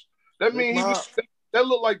joints. That means that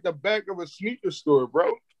looked like the back of a sneaker store,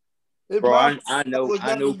 bro. Bro, I know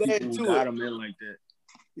people who got him in like that.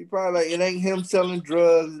 He probably like, it ain't him selling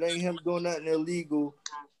drugs, it ain't him doing nothing illegal.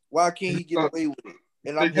 Why can't he get away with it?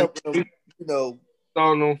 And I'm helping him,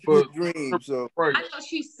 his dreams. So I know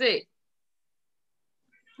she's sick.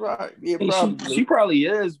 Right. Yeah, probably. She probably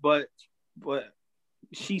is, but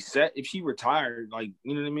she said if she retired, like,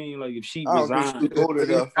 you know what I mean? Like if she resigned. I don't think she's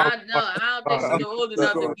old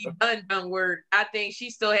enough to be done work. I think she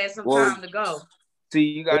still has some time to go. See,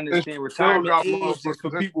 you gotta understand retirement age is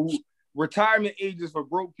for people who retirement age is for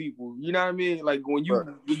broke people. You know what I mean? Like when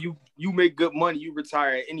you make good money, you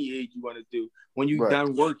retire at any age you want to do. When you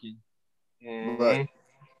done working. Right.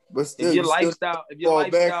 But still, if your lifestyle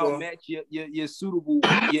match your suitable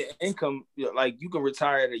your income, like you can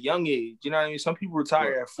retire at a young age. You know what I mean? Some people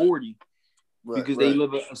retire at 40 because they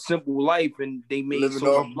live a simple life and they make living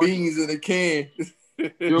off beans in a can.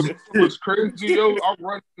 Yo, it's crazy, yo. I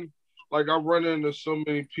run into so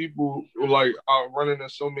many people.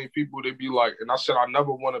 They be like, and I said I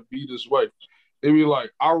never want to be this way. They be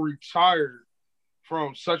like, I retired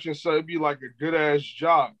from such and such. It'd be like a good ass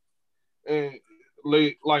job, and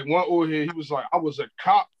like one old head, he was like, I was a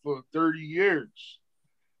cop for 30 years.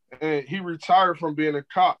 And he retired from being a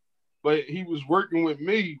cop. But he was working with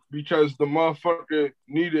me because the motherfucker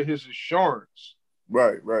needed his insurance.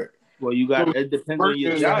 Right. Well, it depends on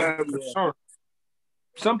your job.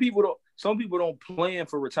 Some people don't plan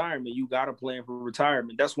for retirement. You gotta plan for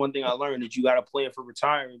retirement. That's one thing I learned, that you gotta plan for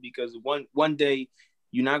retirement because one day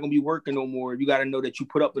you're not gonna be working no more. You gotta know that you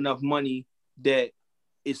put up enough money that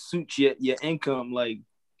it suits your income. Like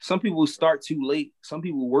some people start too late, some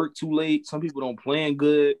people work too late, some people don't plan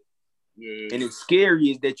good. Yeah. And it's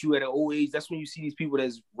scary is that you at an old age, that's when you see these people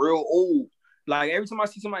that's real old. Like every time I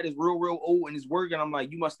see somebody that's real old and is working, I'm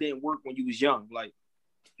like, you must stay in work when you was young. Like,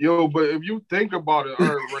 yo, but if you think about it,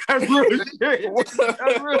 that's real shit.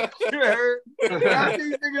 That's real shit. I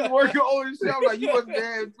see niggas working old and shit. I'm like, you must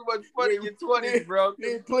have too much fun in your 20s, bro. You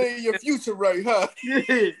ain't playing your future right, huh?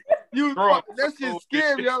 Yeah. That shit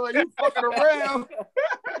scary. I'm like, you fucking around.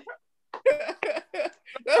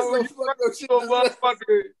 That's some fucked up shit.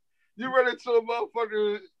 You run into a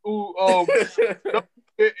motherfucker who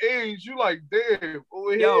age, you like, damn.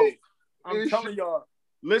 Yo, I'm telling y'all,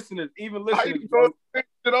 listeners, listen,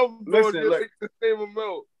 the same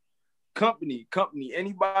amount. Company,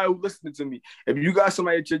 anybody who listening to me, if you got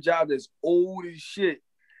somebody at your job that's old as shit,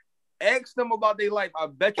 ask them about their life. I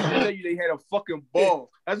bet you tell you they had a fucking ball.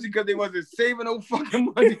 That's because they wasn't saving no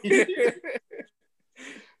fucking money.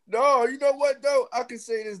 No, you know what though? I can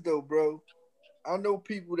say this though, bro. I know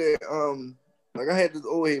people that like I had this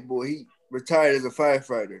old head boy. He retired as a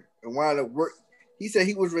firefighter and wound up work. He said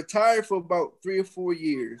he was retired for about 3 or 4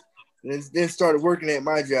 years, and then started working at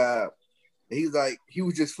my job. And he's like, he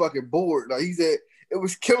was just fucking bored. Like he said, it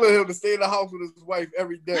was killing him to stay in the house with his wife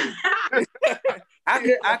every day.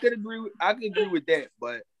 I could agree with that,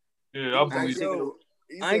 but yeah,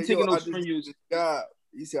 I ain't taking no strenuous job.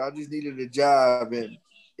 He said I just needed a job, and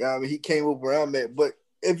I mean he came over where I'm at. But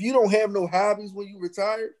if you don't have no hobbies when you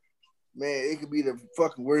retire, man, it could be the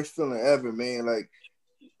fucking worst feeling ever, man.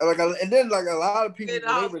 And then a lot of people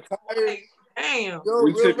when they retire, damn,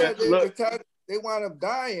 they wind up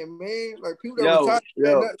dying, man. Like people that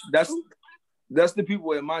retire, that's the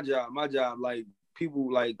people at my job. My job, like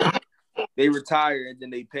people like they retired and then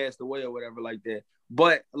they passed away or whatever like that.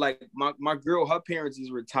 But like my girl, her parents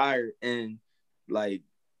is retired, and like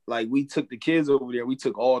we took the kids over there. We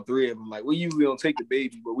took all three of them. Like we usually don't take the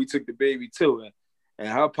baby, but we took the baby too. And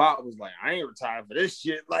her pop was like, I ain't retired for this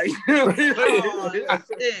shit. Like,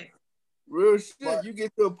 real shit. But you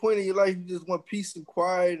get to a point in your life you just want peace and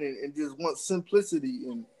quiet and just want simplicity.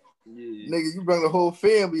 And nigga, you bring the whole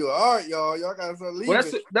family. All right, y'all gotta start leaving. Well,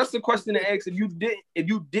 that's the question to ask. If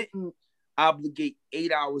you didn't obligate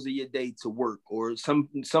 8 hours of your day to work, or some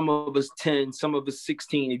of us 10, some of us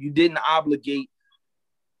 16. If you didn't obligate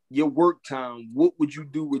your work time, what would you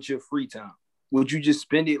do with your free time? Would you just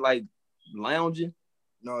spend it like lounging?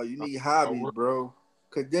 No, you need hobbies, bro.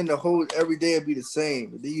 Cause then the whole every day would be the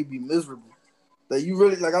same. And then you'd be miserable. Like you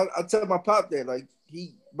really like I tell my pop that like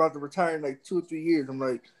he about to retire in like 2 or 3 years. I'm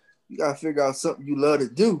like, you gotta figure out something you love to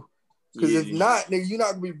do. Cause if not, nigga, you're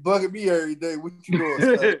not gonna be bugging me every day. What you doing,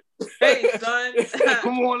 son? Hey, son.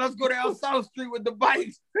 Come on, let's go down South Street with the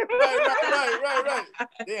bikes. Right.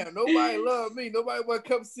 Damn, nobody love me. Nobody want to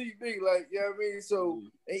come see me. Like, you know what I mean? So,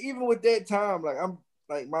 and even with that time, like I'm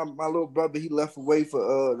like my little brother, he left away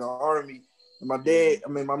for the army. And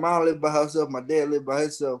my mom lived by herself. My dad lived by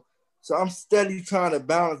himself. So I'm steadily trying to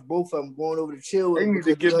balance both of them, going over to chill. They need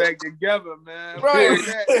to get back together, man. Right.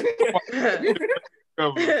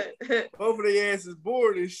 Both of their asses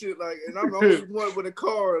bored and shit. Like, and I'm the only one with a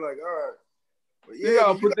car. Like, all right. But yeah,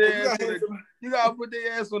 you gotta put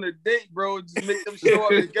their ass on a date, bro. Just make them show up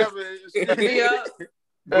together. Yeah.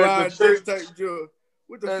 Blind church type job.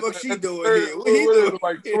 What the fuck she doing here? What he doing?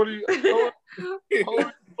 Like 20.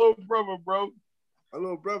 Little brother, bro. My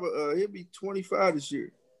little brother, he'll be 25 this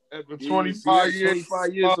year. After 25 years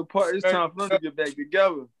apart, it's time for them to get back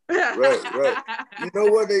together. Right. You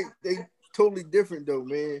know what? They totally different though,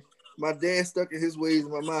 man. My dad stuck in his ways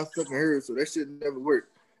and my mom stuck in hers, so that shit never worked.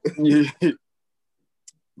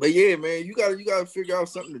 But yeah, man, you gotta figure out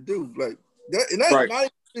something to do. Like that, and that's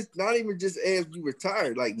right. not even just as you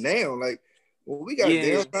retire, like now, like when we got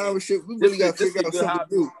downtime and shit, we really gotta figure out something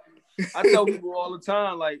to do. I tell people all the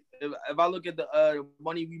time, like if I look at the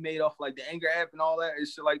money we made off like the Anchor app and all that and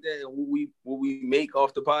shit like that, and what we make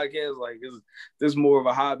off the podcast, like this more of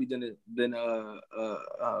a hobby than an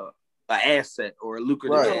asset or a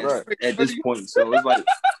lucrative asset at this point. So it's like,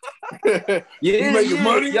 you making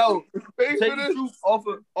money, yo. Take the truth off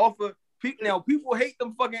of people. Now people hate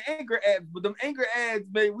them fucking Anchor ads, but them Anchor ads,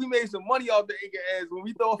 man, we made some money off the Anchor ads when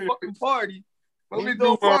we throw a fucking party. When we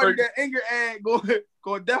throw a party, that Anchor ad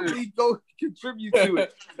go definitely go contribute to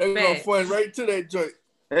it. They're gonna fund right to that joint.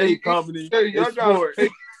 Hey, company, y'all got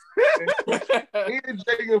and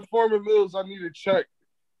Jay and Foreman Mills, I need a check.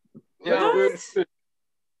 Yeah.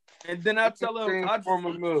 And then I tell them,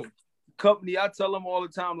 company, I tell them all the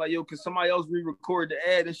time, like, yo, can somebody else re-record the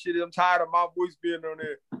ad and shit? I'm tired of my voice being on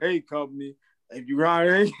there. Hey, company, if you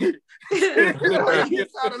right, you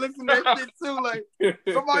tired of listening to that shit too. Like,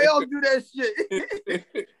 somebody else do that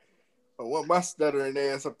shit. I want my stuttering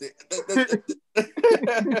ass up there.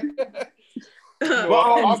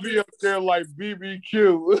 I'll be up there like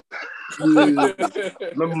BBQ.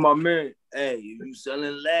 Remember my man, hey, you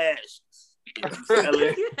selling lashes.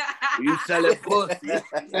 You selling pussy.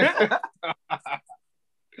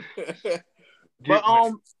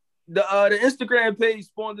 But the Instagram page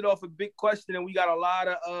spawned it off a big question, and we got a lot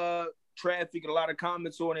of traffic and a lot of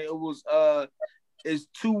comments on it. It was it's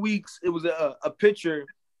 2 weeks. It was a picture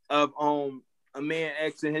of a man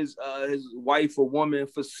asking his wife or woman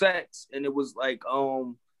for sex, and it was like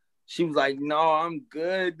she was like, no, I'm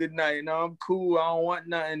good tonight. No, I'm cool. I don't want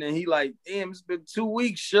nothing. And he like, damn, it's been 2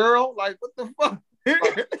 weeks, Cheryl. Like, what the fuck?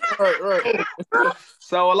 Right.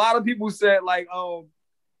 So a lot of people said like,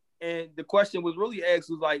 and the question was really asked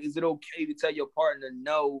was like, is it okay to tell your partner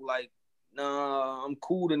no? Like, nah, I'm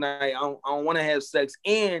cool tonight. I don't want to have sex.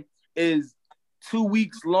 And is 2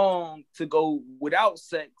 weeks long to go without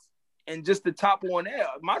sex? And just to top on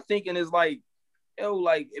that, my thinking is like, yo,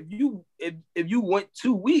 like if you went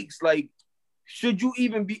 2 weeks, like should you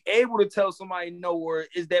even be able to tell somebody no, or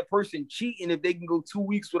is that person cheating if they can go 2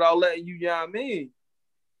 weeks without letting you? You know what I mean?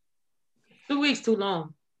 2 weeks too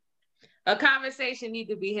long. A conversation need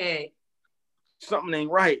to be had. Something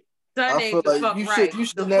ain't right. I feel like you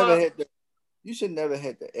should never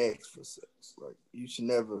have to ask for sex. Like you should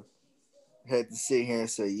never had to sit here and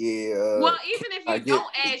say, yeah. Well, even if you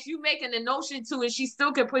don't ask, you making a notion to, and she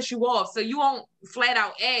still can push you off. So you won't flat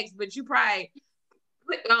out ask, but you probably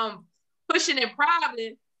pushing and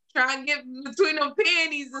probably trying to get between them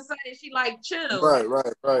panties or something. She like chill. Right.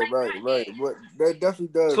 But that definitely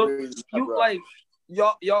does. So really you like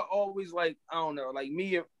y'all always like, I don't know, like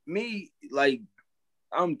me like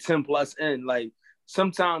I'm 10 plus in. Like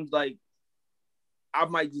sometimes, like I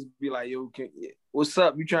might just be like, "Yo, what's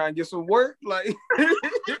up? You trying to get some work?" Like,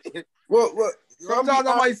 What? sometimes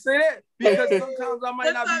I might say that because sometimes I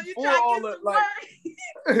might not be for all the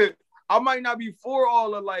like. I might not be for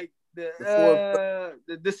all of like the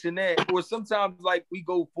this and that, or sometimes like we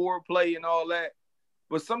go foreplay and all that.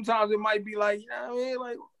 But sometimes it might be like, you know what I mean?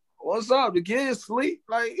 Like, what's up? The kids sleep.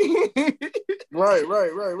 Like, right.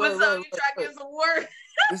 What's up? You try to get some work?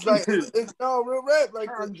 It's like it's no real rap. Like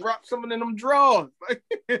drop something in them drawers.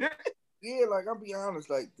 Yeah, like I'll be honest.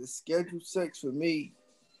 Like the scheduled sex for me,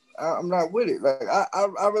 I'm not with it. Like I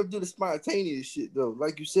rather do the spontaneous shit though.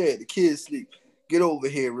 Like you said, the kids sleep. Get over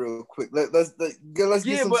here real quick. Let's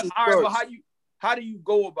get some but shit all right, started. but how do you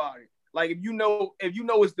go about it? Like if you know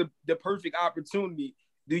it's the perfect opportunity,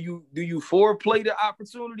 do you foreplay the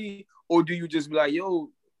opportunity or do you just be like, yo,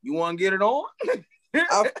 you want to get it on?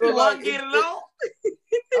 I feel You like want to get it on?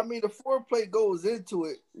 I mean, the foreplay goes into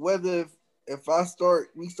it. Whether if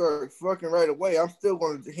we start fucking right away, I'm still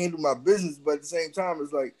going to handle my business. But at the same time,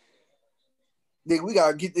 it's like, nigga, we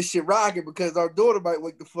gotta get this shit rocking because our daughter might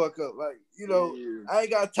wake the fuck up. Like, you know, I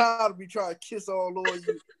ain't got time to be trying to kiss all on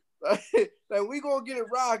you. Like we gonna get it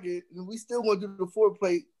rocking, and we still gonna do the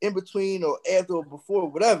foreplay in between or after or before,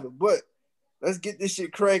 whatever. But let's get this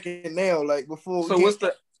shit cracking now, like before. So what's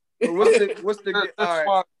the all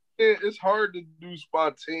right. It's hard to do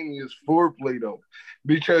spontaneous foreplay though,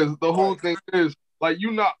 because the whole thing is like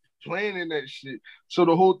you're not planning that shit. So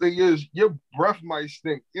the whole thing is your breath might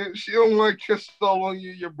stink. She don't want to kiss all on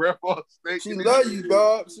you. Your breath all stink. She love you,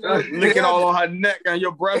 dog. She licking all on her neck and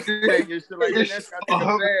your breath stink and shit like that. That's got to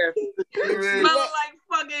take a bath. Smell like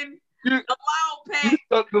fucking a loud pack. You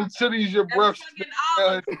suck them titties, your breath stink.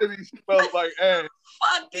 Titties smell like ass.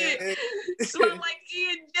 Fuck it. Smell like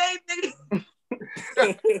E&J,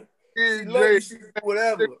 nigga. She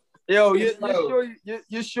whatever. Yo,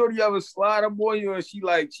 your shorty ever slide up on you and she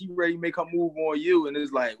ready to make her move on you and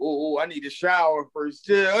it's like, oh, I need a shower first.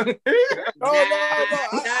 Yeah. No.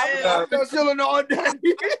 I'm chilling all day.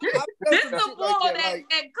 This is the boy that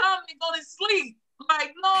come and go to sleep.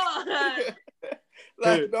 Like, no.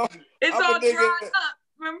 Like, no. It's all dried up.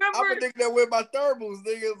 Remember? I'm a nigga that wear my thermals,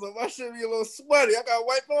 nigga, so my shit be a little sweaty. I gotta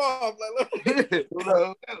wipe off. Like,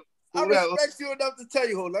 look. I respect you enough to tell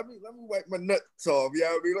you, let me wipe my nuts off. You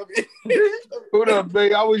know what I mean? Hold up,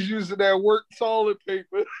 babe. I was using that work toilet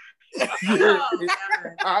paper. Real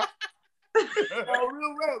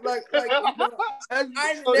rap, like I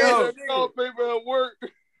toilet paper at work.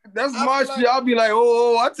 That's my shit. I'll be like,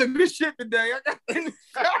 oh, I took this shit today.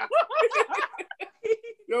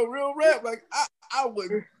 Yo, real rap. Like I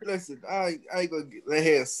wouldn't listen. I ain't gonna get that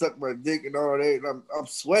hair suck my dick and all that. And I'm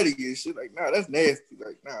sweaty and shit. Like, nah, that's nasty.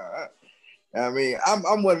 Like, nah. I mean,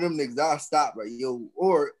 I'm one of them niggas. I'll stop. Like, yo,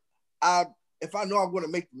 or if I know I'm gonna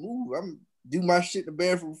make the move, I'm do my shit in the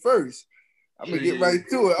bathroom first. I'm gonna get right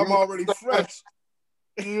to it. I'm already fresh.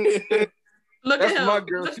 Look That's at him. my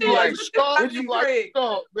girl. Look She at like, him. Stop, you like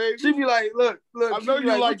stop, baby. She be like, look. I know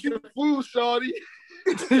you like your food, shawty.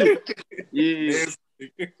 Yeah.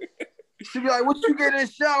 She be like, what you get in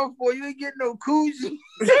the shower for? You ain't getting no coochie.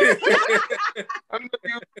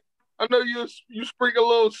 I know you sprinkle a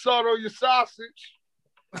little salt on your sausage.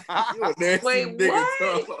 You a nasty Wait, nigga,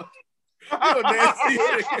 what? dog. You a nasty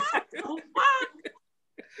nigga.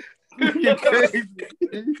 You crazy.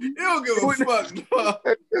 You don't give a fuck,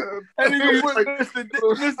 dog. And you put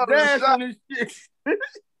this dash on this shit.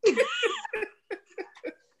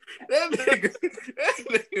 That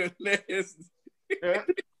nigga nasty.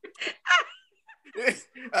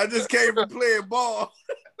 I just came from playing ball.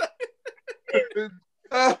 Well,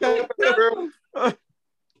 I can't be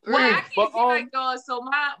like dog. So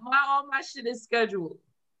all my shit is scheduled.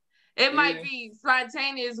 It might be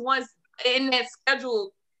spontaneous once in that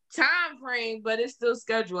scheduled time frame, but it's still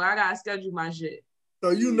scheduled. I gotta schedule my shit. So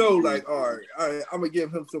you know, like, all right, I'm gonna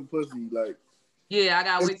give him some pussy, like. Yeah, I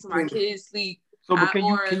gotta wait till my kids sleep. So, but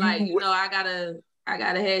I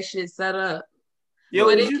gotta have shit set up. Yo,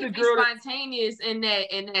 but it can be spontaneous in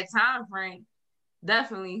that time frame.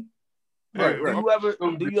 Definitely. Right. Do you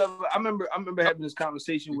ever? I remember having this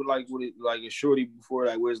conversation with a shorty before,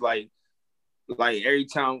 like where it's like every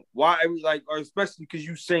time, or especially because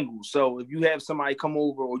you single. So if you have somebody come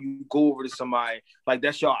over or you go over to somebody, like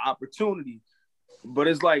that's your opportunity. But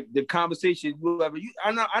it's like the conversation.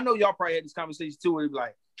 I know y'all probably had this conversation too. Where it's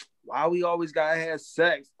like, why we always gotta have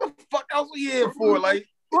sex? What the fuck else we here for? Like,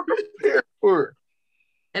 what we here for?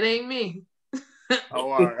 It ain't me.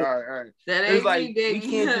 Oh, all right. That ain't it's like, me, baby.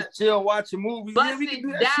 We can't just chill, watch a movie. Bust we can it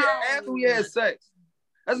do that down. shit after we had sex.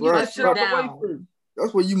 Let's get that shit out the way first.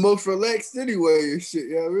 That's when you most relaxed anyway and shit,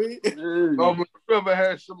 you know what I mean? But you ever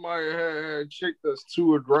had somebody had a chick that's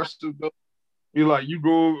too aggressive though? You like you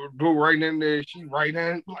go right in there, she right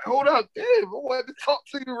in. Like, hold up, damn, I wanted to talk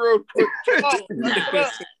to you real quick.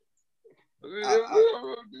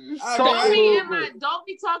 Don't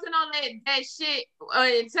be talking on that shit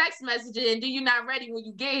in text messaging, and then you're not ready when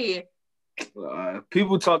you get here.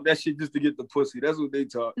 People talk that shit just to get the pussy. That's what they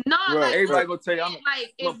talk. No, right. Everybody gonna tell you, I'm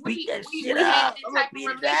like if we have that type of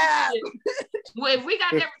relationship, well, if we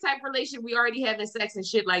got that type of relationship, we already having sex and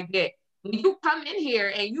shit like that. When you come in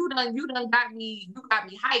here and you done got me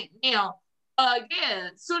hyped now. Yeah,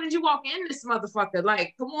 as soon as you walk in this motherfucker,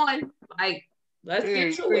 like, come on, like, let's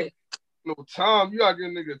get to it. No time, you gotta give a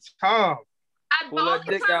nigga time. The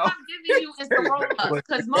only time I'm giving you is the roll up,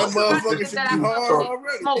 because most of the niggas that I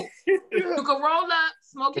smoke, you can roll up,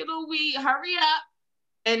 smoke your little weed, hurry up,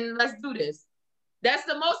 and let's do this. That's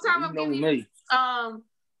the most time I'm giving you.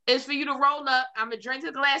 Is for you to roll up. I'm gonna drink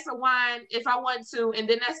a glass of wine if I want to, and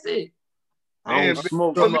then that's it. I don't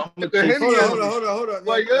smoke. Hold on.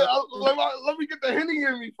 Like, let me get the Henny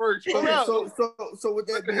in me first. So with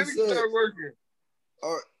that being said,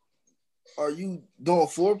 are you doing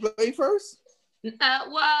foreplay first? Well,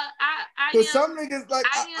 I because some niggas like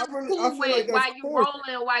I feel like while you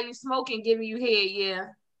rolling, while you smoking, giving you head,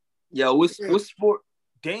 yeah. Yo, what's sport?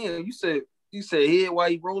 Damn, you said head while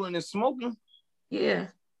you rolling and smoking? Yeah.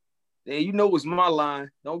 Yeah, you know what's my line.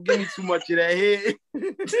 Don't give me too much of that head.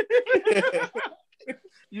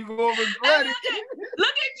 You gonna regret it.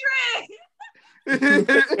 Look at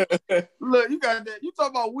Trey. Look, you got that. You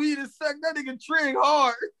talking about weed and sex? That nigga Trey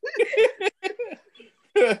hard.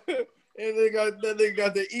 And they got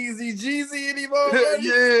the easy Jeezy in him already.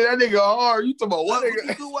 Yeah, that nigga hard. You talking about what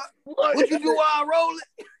you do? What you do while I roll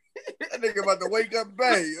it? That nigga about to wake up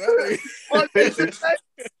bang.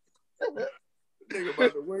 Nigga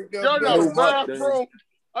about to wake up. Y'all got a bathroom.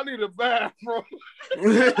 I need a bathroom.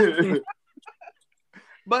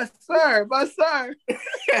 But sir. I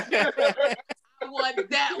want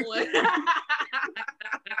that one.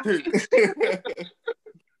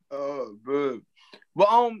 Oh, good.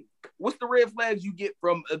 But what's the red flags you get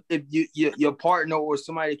from if your partner or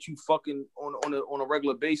somebody that you fucking on a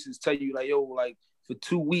regular basis tell you like, yo, like for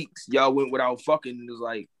 2 weeks y'all went without fucking, and it's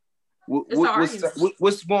like,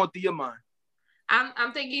 what's going through your mind?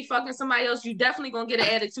 I'm thinking you fucking somebody else, you definitely gonna get an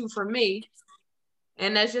attitude from me,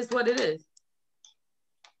 and that's just what it is.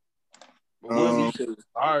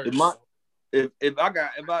 If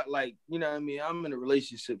I like, you know what I mean, I'm in a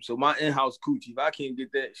relationship, so my in-house coochie, if I can't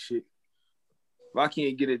get that shit, if I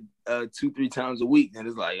can't get it 2-3 times a week, then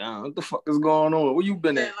it's like, what the fuck is going on? Where you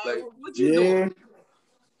been at? Like, what you doing?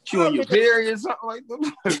 You on your period or something like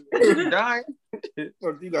that? You dying? You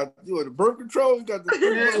on the birth control? You got the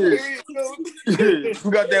period?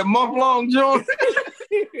 You got that month-long joint?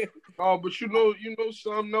 Oh, but you know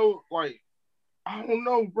something though, like, I don't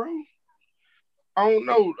know, bro. I don't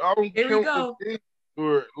know. I don't count the days,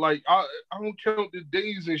 or like I don't count the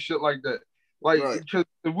days and shit like that. Like, because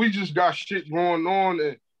if we just got shit going on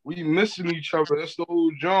and we missing each other, that's the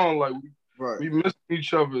whole John. Like, we missing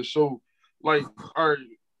each other. So, like, all right,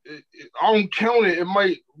 I don't count it. I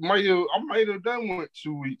might have done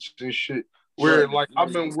 2 weeks and shit. Where like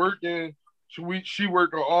I've been working. She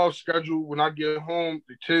working off schedule. When I get home,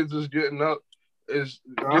 the kids is getting up. Is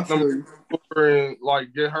get them and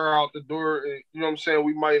like get her out the door, and you know what I'm saying,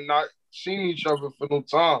 we might not seen each other for no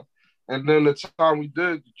time, and then the time we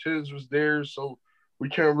did, the kids was there, so we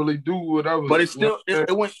can't really do whatever. But it's still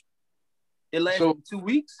it lasted 2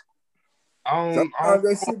 weeks. Sometimes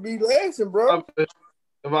that should be lasting, bro. If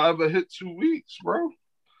I ever hit 2 weeks, bro.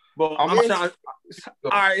 But I'm trying.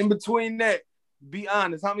 All right, in between that, be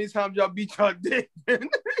honest. How many times y'all beat y'all dick?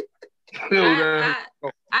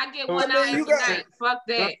 I get one out every night. Fuck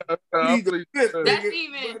that. That's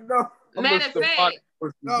even matter of fact.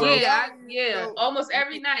 Almost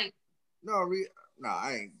every night.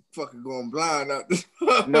 I ain't fucking going blind out this.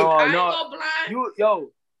 No, I ain't going blind.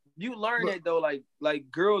 You learn that though.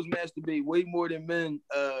 Like girls masturbate way more than men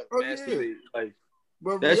masturbate. Yeah. Like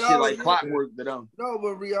that shit like clockwork to them. No,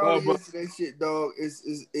 but reality is that shit, dog.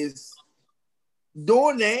 Is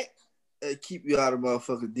doing that. Keep you out of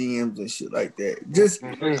motherfucking DMs and shit like that. Just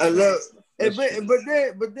I love, but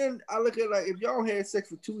then I look at like if y'all had sex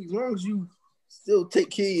for 2 weeks, as long as you still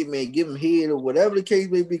take care of your man, give him head or whatever the case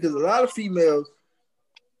may be, because a lot of females,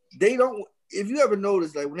 they don't. If you ever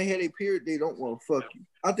notice, like when they had a period, they don't want to fuck you.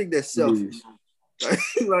 I think that's selfish.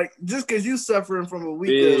 Like just because you suffering from a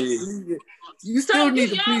week, you still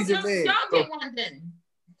need to please your man. Y'all get one then.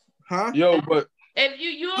 Huh? Yo, but If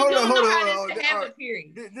you Hold don't on, know hold how on. this to have a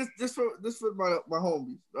period. This for my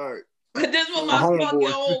homies. All right. This was My my fucking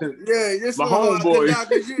homeboy. old. Yeah, this My one. homeboy.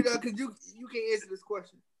 Cause you can't answer this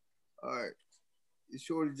question. All right.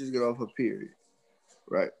 Shorty just get off her period,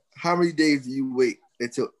 right? How many days do you wait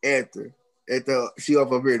until after she off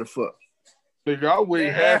her period to fuck? Nigga, I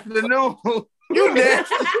wait half. Afternoon. You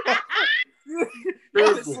nasty.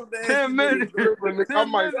 Listen, So nasty, 10 minutes. nigga. I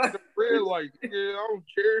might hit the red light. Yeah, I don't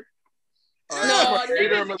care. No,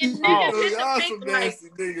 niggas hit Y'all the some pink light. nasty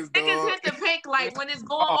niggas, Niggas dog. hit the pink light when it's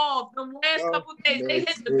going off. The last Y'all couple days, they hit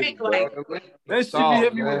nasty the pink niggas, light. dog. That she be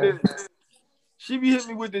hit me with the. She be hitting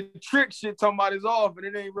me with the trick shit, talking about it's off, and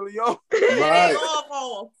it ain't really off. It Right. ain't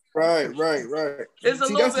off. Right. It's a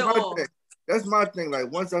little that's bit my off. thing. That's my thing.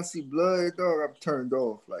 Like once I see blood, dog, I'm turned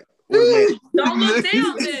off. Like Don't look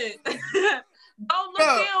down then. Don't look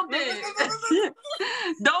down then.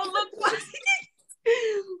 Don't look.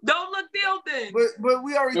 Don't look down then. But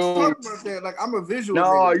we already talked about that. Like I'm a visual. No,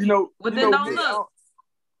 nigga. you know. Well, you then know, don't look.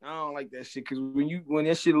 I don't like that shit because when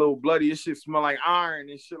that shit a little bloody, it shit smell like iron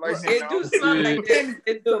and shit like that. It do smell like that.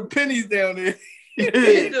 It Some do. pennies down there.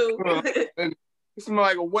 It do. It smell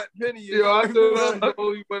like a wet penny. Yo, I thought I was the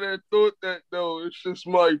only one that thought that though. It should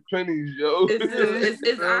smell like pennies, yo.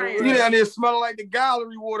 It's iron. You down there smelling like the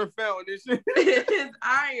gallery water fountain and shit. It's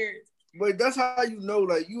iron. But that's how you know,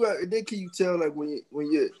 like you. Then can you tell, like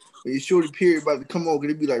when your shorty period about to come on, can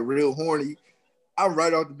it be like real horny? I'm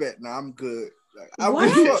right off the bat. Nah, I'm good. Like I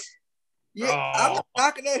What? wish. Yeah, I'm not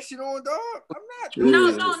knocking that shit on, dog. I'm not.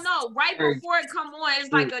 No. Right before it come on,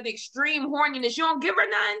 it's like an extreme horniness. You don't give her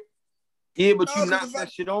none. Yeah, but No, you knock 'cause that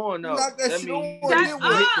shit on though. knock that shit mean on, you then hit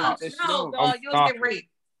what? that shit No, on. dog, you'll get raped.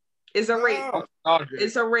 It's a rape.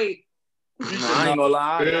 It's a rape. Nah, I ain't gonna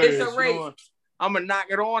lie. It's a rape. I'm gonna knock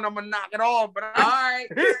it on. I'm gonna knock it off. But All right.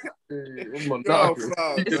 Yo,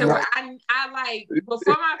 fuck. It's a rape. I like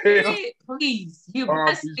before my period. Please, you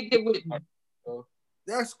best to get with me.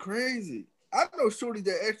 That's crazy. I know shorty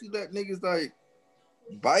that actually let niggas like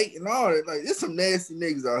bite and all that. Like, there's some nasty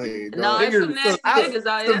niggas out here. Dog. No, there's some nasty niggas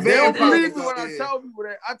out here. They don't Vampires believe me out when I here. tell people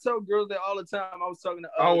that. I tell girls that all the time. I was talking to.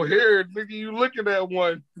 Oh, here, nigga, you looking at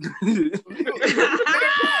one?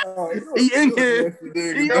 Oh, He in here. nasty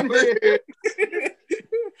nigga, He dog. in here.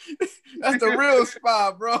 That's the real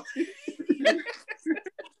spy, bro.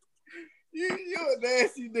 You a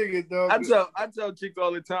nasty nigga, dog. I tell chicks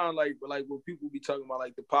all the time, like when people be talking about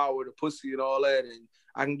like the power of the pussy and all that, and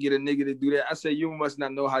I can get a nigga to do that. I say you must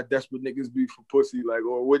not know how desperate niggas be for pussy, like,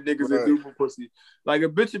 or what niggas they do for pussy. Like a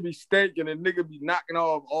bitch would be stanking and a nigga be knocking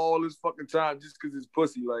off all this fucking time just because it's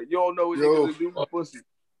pussy. Like you don't know what niggas do for pussy.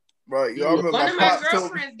 Right, yo, I remember One of my pop told me-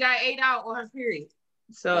 girlfriends got ate out on her period.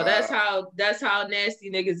 So that's how nasty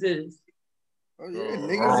niggas is. Oh yeah,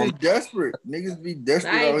 niggas be desperate. Niggas be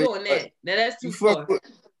desperate. I ain't out here. doing that. Now that's too You far. fuck with,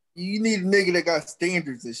 you need a nigga that got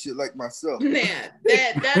standards and shit like myself. Nah,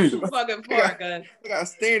 that's too fucking far, cuz. I got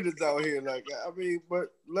standards out here. Like, I mean,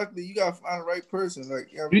 but luckily you gotta find the right person. Like,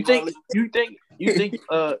 Do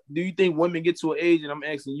you think women get to an age, and I'm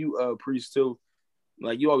asking you, Priest too,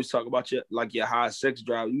 like you always talk about your high sex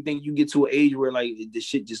drive. You think you get to an age where like the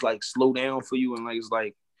shit just like slow down for you and like it's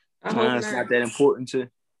like it's not that important to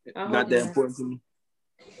important to me.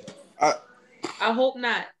 I hope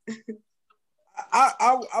not.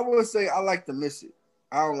 I would say I like to miss it.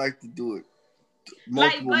 I don't like to do it.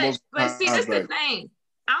 But see, this the thing.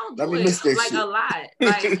 I don't do it like a lot.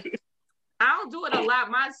 Like I don't do it a lot.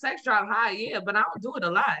 My sex drive high, yeah, but I don't do it a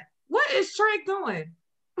lot. What is Trey doing?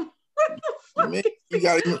 What the fuck? You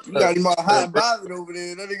got him all hot and bothered over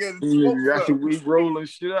there. That nigga got your weed rolling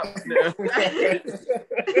shit up now.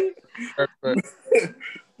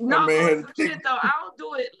 No, shit though. I don't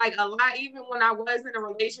do it like a lot. Even when I was in a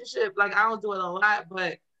relationship, like I don't do it a lot.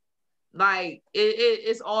 But like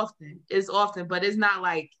it's often. It's often, but it's not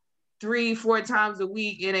like 3-4 times a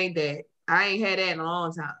week. It ain't that. I ain't had that in a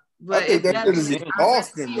long time. But I think that is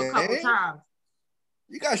often, man. A couple times.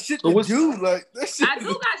 You got shit to do, like that shit. I do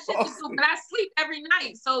got shit to do, but I sleep every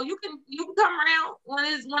night. So you can come around when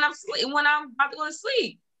I'm about to go to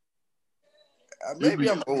sleep. Maybe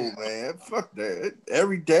I'm old, man. Fuck that.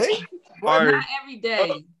 Every day? Well, not every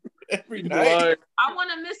day. Every night. I want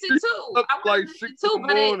to miss it too. I want to miss it too,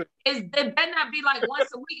 but it better not be like once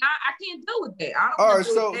a week. I can't deal with that. I don't All right,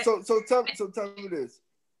 so tell me this: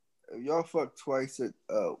 if y'all fuck twice at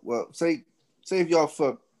say if y'all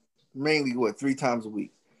fuck mainly 3 times a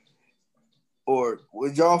week, or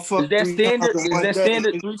would y'all fuck? Is that standard? Is that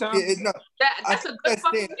standard 3 times? Yeah, no, that's a good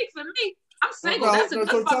fucking week for me. I'm single. That's a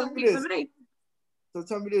good fucking week for me. So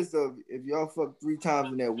tell me this though: if y'all fuck 3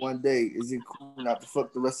 times in that one day, is it cool not to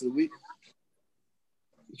fuck the rest of the week?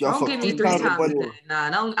 Y'all Don't fuck give me 3 3 times a times a day. day. Nah, I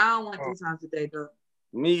don't want 3 times a day, though.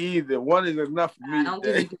 Me either. One is enough for me. Don't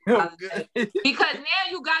give me 3 times a day. Because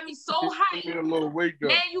now you got me so Give me a hyped. little wake up.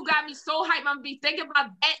 Now you got me so hyped. I'm gonna be thinking about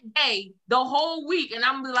that day the whole week, and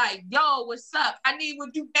I'm be like, "Yo, what's up? I need what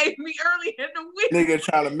you gave me early in the week." Nigga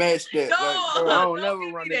trying to match that. No. I Like, don't Don't never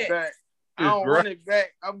give run me it that. back. I don't run it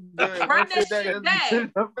back. I'm good. Run Once that shit back.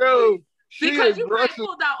 Yo, she Because you probably aggressive.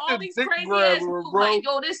 pulled out all She these dick crazy grabber, ass moves. bro. Like,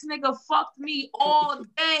 yo, this nigga fucked me all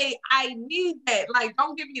day. I need that. Like,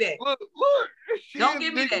 don't give me that. Look. She Don't a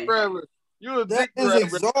give me dick that. grabber. You a that dick is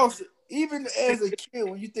grabber. exhausting. Even as a kid,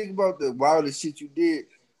 when you think about the wildest shit you did,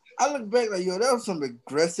 I look back like, yo, that was some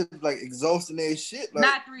aggressive, like exhausting ass shit. Like,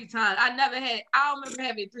 Not 3 times. I don't remember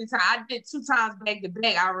having 3 times. I did 2 times back to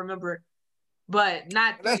back. I remember, but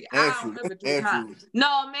not 3. that's I don't natural. remember That's 3 natural. times.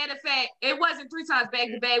 No, matter of fact, it wasn't 3 times back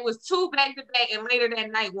to back. It was 2 back to back, and later that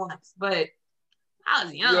night once. But I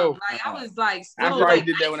was young. Yo, like I was like I still probably like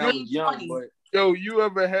did that when I 19, was young, 20. but Yo, you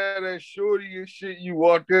ever had that shorty and shit? You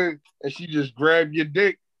walk in and she just grabbed your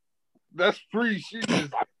dick. That's free. She just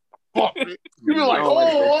fuck it. You be like, I don't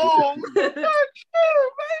like oh,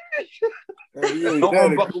 Hey, you ain't don't that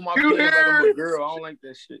unbuckle my You pants like I'm a hear? girl. I don't like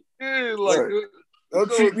that shit. yeah, like Right.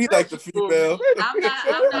 Don't treat me like the female. I'm not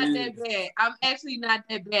that bad. I'm actually not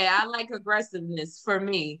that bad. I like aggressiveness for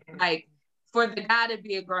me. Like for the guy to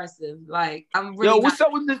be aggressive. Like I'm really Yo, not. what's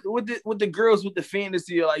up with the girls with the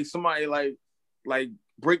fantasy of like somebody like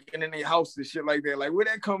breaking in their house and shit like that? Like where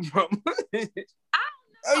that come from?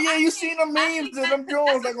 Oh yeah, you seen the I memes think and them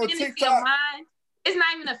joints like on fantasy of TikTok. mine. It's not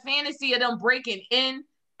even a fantasy of them breaking in.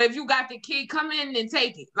 If you got the kid, come in and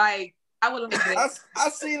take it. Like I would like that. I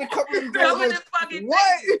seen a couple of them Come in joints. and fucking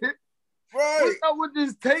What? take it. Right, What's up with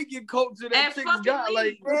this taking culture that And chicks fucking got? leave.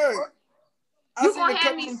 Like, right. I You seen gonna a have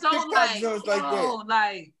couple me of them so TikTok like, joints like that. oh,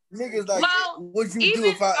 like. Niggas like, Well, what'd you even- do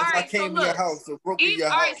if I alright, so came in your look, house or broke in Even, your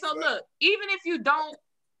all house? right, so look, even if you don't,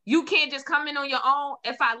 you can't just come in on your own.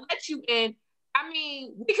 If I let you in, I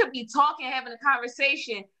mean, we could be talking, having a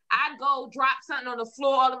conversation. I go drop something on the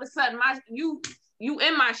floor, all of a sudden, you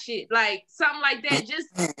in my shit, like something like that. Just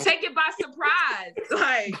take it by surprise,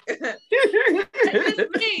 like. That's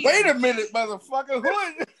just me. Wait a minute, motherfucker. Who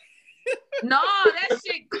is No, that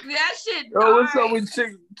shit. yo, what's all up with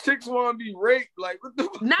chicks want to be raped? Like, what the?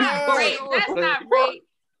 Not Yeah. rape. That's not rape.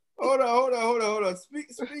 Hold on.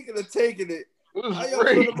 Speaking of taking it, it was how y'all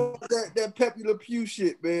great. feel about that Pepe Le Pew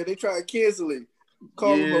shit, man? They try to cancel him.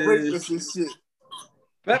 Call him a Yeah. rapist and shit.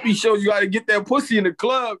 Peppy shows you how to get that pussy in the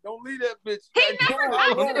club. Don't leave that bitch. He never got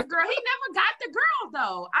to the girl. He never got the girl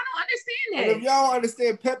though. I don't understand And that. if y'all don't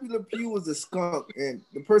understand, Pepe Le Pew was a skunk, and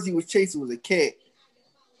the person he was chasing was a cat.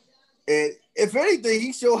 And if anything,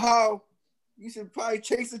 he showed how you should probably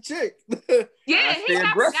chase a chick. Yeah, he stay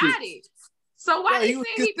never aggressive. got it. So why Yeah, they he saying was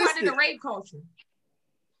he part of the consistent. rape culture?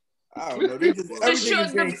 I don't know. They just The everything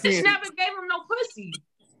is being bitch canceled. never gave him no pussy.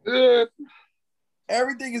 Yeah.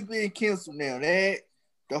 Everything is being canceled now. That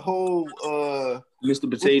the whole Mr.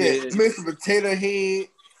 Potato Head. Mr. Potato Head.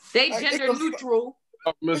 They Like, gender it's a- neutral.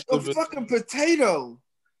 It's a fucking potato.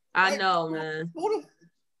 I Like, know, man.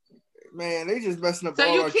 Man, they just messing up So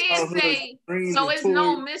all you our can't childhood say. dreams So and it's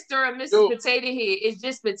no toys. Mr. or Mrs. Yo. Potato Head. It's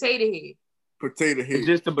just Potato Head. Potato Head. It's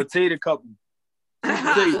just a potato couple. You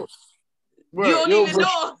Potato. Right. don't Yo, even but-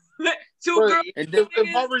 know. Two Right. girls. And then,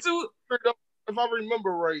 If I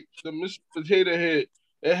remember right, the Mr. Potato Head,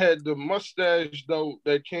 it had the mustache though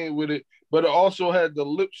that came with it, but it also had the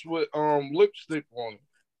lips with lipstick on it.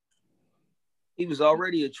 he was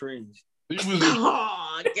already a trans. He was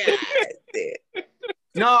Oh God.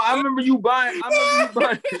 No, I remember you buying.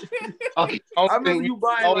 I remember you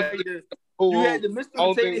buying like you had the Mr.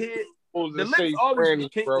 Potato Head. The lips always was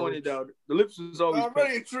pink on it though. The lips was always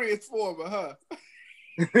Already a transformer, huh?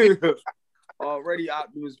 pink. Already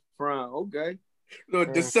Optimus Prime. Okay.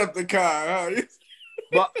 Little Decepticon, huh?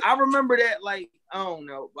 But I remember that, like, I don't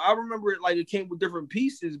know. I remember it like it came with different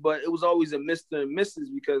pieces, but it was always a Mr. and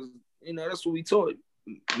Mrs. because, you know, that's what we taught.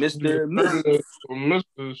 Mr. and Mrs.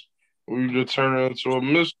 Mrs. We just turn it into a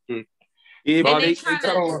Mister. Yeah, And but they It's trying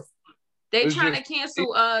to just-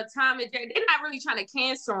 cancel Tom and Jerry. They're not really trying to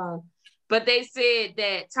cancel them, but they said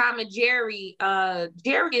that Tom and Jerry,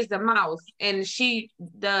 Jerry is the mouse, and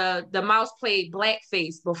the mouse played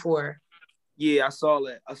blackface before. yeah, I saw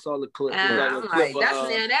that. I saw the clip. And It was I'm a like, clip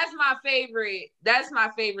of, that's my favorite. That's my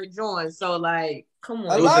favorite joint. So like, come A on.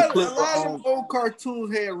 was a lot clip of of, them old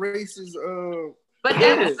cartoons had racist. But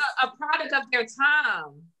Yeah. that was a product of their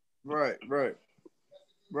time. Right.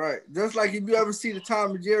 Just like if you ever see the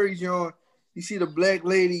Tom and Jerry joint, you see the black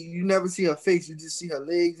lady, you never see her face, you just see her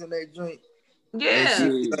legs in that joint. Yeah.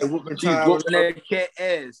 And she like whooping she's time. whooping that cat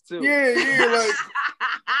ass too. Yeah, like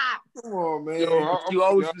Come on, man. You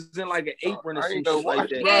always was in like an apron or some shit like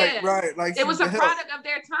that. Yeah. Right. Like It was a the product of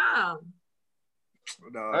their time.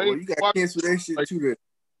 No, well, you got to cancel that shit too. Then.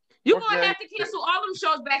 You're gonna have to cancel all them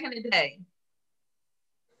shows back in the day.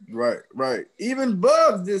 Right. Even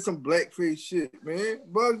Bugs did some blackface shit, man.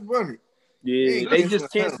 Bugs Bunny. Yeah, they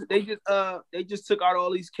just canceled. They just took out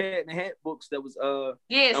all these Cat in the Hat books that was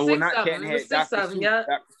six of them. Six of them, yeah.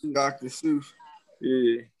 Dr. Seuss.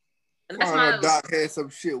 Yeah. And that's my Doc had some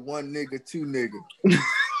shit. One nigga, two nigga.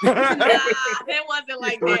 Nah, it wasn't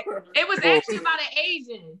like that. It was actually about an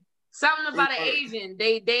Asian. Something about an Asian.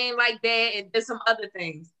 They ain't like that and did some other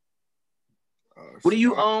things. What do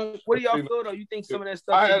y'all feel though? You think some of that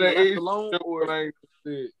stuff should be left alone, or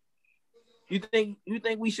you think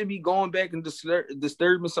we should be going back and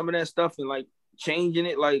disturbing some of that stuff and like changing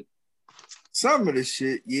it, like some of the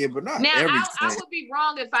shit, yeah, but not now, everything. I would be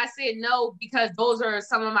wrong if I said no because those are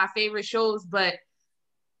some of my favorite shows. But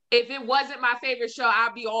if it wasn't my favorite show,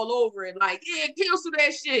 I'd be all over it. Like, yeah, cancel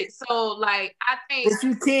that shit. So, like, I think. But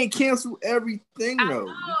you can't cancel everything,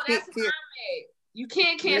 though. That's what I'm at. You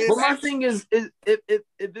can't cancel. But my thing is if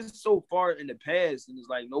it's so far in the past and it's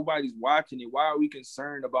like nobody's watching it, why are we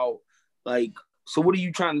concerned about like? So what are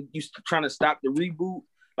you trying to stop the reboot?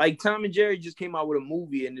 Like Tom and Jerry just came out with a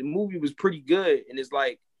movie and the movie was pretty good, and it's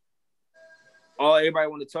like all everybody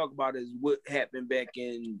want to talk about is what happened back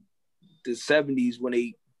in the 70s when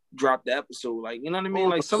they dropped the episode. Like, you know what I mean?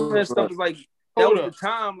 Like some of that stuff is like that was the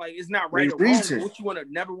time. Like it's not right or wrong. What you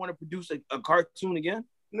never want to produce a cartoon again?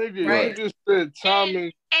 Nigga, right. You just said Tom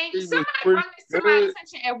and somebody brought this to my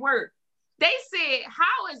attention at work. They said,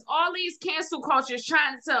 how is all these cancel cultures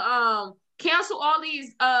trying to cancel all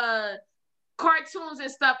these cartoons and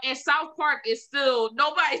stuff, and South Park is still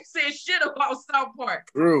nobody says shit about South Park.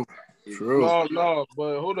 True. No,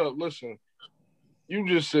 but hold up, listen. You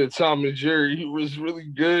just said Tom and Jerry. He was really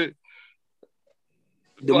good.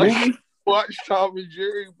 The movie? Watch Tom and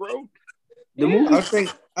Jerry, bro. The movie?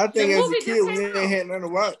 I think as a kid we ain't had nothing to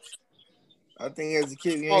watch. I think as a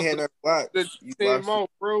kid we ain't had nothing to watch. You came out,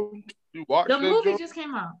 bro. You watched the movie just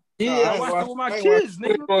came out. Yeah, I watched it with my kids. I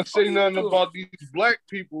ain't gonna say nothing about these black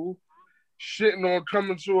people shitting on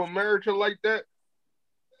Coming to America like that.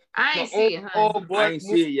 I ain't see it, honey. I ain't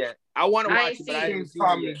see it yet. I want to watch it, but I ain't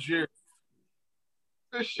seen it yet.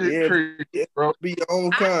 This shit crazy, bro. Be your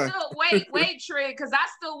own kind. Wait, Trey, because I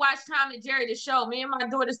still watch Tom and Jerry, the show. Me and my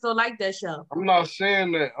daughter still like that show. I'm not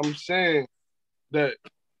saying that.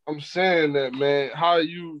 I'm saying that, man. How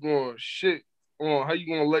you gonna shit on? How you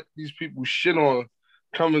gonna let these people shit on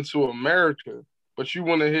Coming to America? But you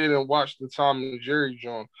went ahead and watched the Tom and Jerry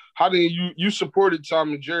joint. How did you supported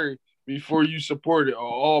Tom and Jerry before you supported an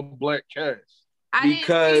all black cast?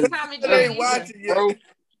 Because Tom and Jerry watch it yet. Bro.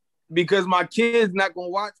 Because my kids not gonna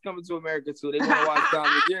watch Coming to America too. They wanna watch Tom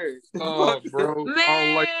and Jerry. Oh, bro, man, I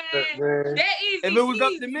don't like that, man. That easy. If it was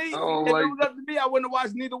up to me, I wouldn't have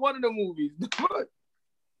watched neither one of the movies.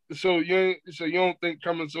 So you don't think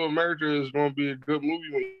Coming to America is gonna be a good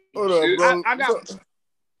movie? Hold up, bro. I got.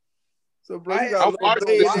 So, bro, you got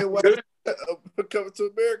Coming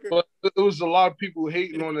to America. But there was a lot of people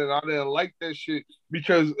hating on it. I didn't like that shit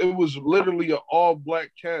because it was literally an all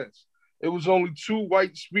black cast. It was only 2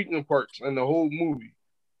 white speaking parts in the whole movie.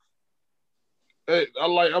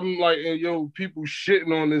 I'm like, yo, people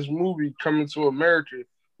shitting on this movie Coming to America,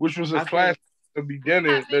 which was a classic at the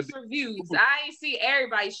beginning. Mixed reviews. I ain't see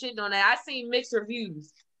everybody shitting on that. I seen mixed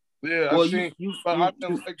reviews. Yeah, I didn't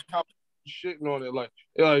like how shitting on it. Like,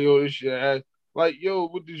 yeah, yo, this shit ass. Like, yo,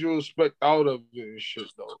 what did you expect out of it and shit,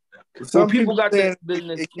 though? Some people got that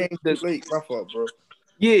business. It came too late. My fault, bro.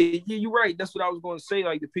 Yeah, you're right. That's what I was going to say.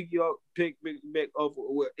 Like, to pick back up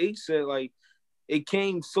what H said, like, it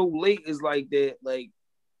came so late is like that, like,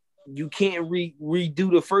 you can't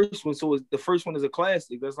redo the first one. So the first one is a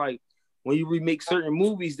classic. That's like when you remake certain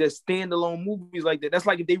movies that standalone movies like that. That's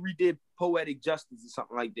like if they redid Poetic Justice or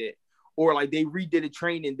something like that. Or like they redid a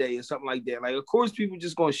Training Day or something like that. Like, of course, people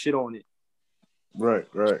just going to shit on it. Right.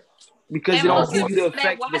 Because it don't give you the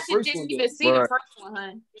effect the first one did. Didn't even see the first one,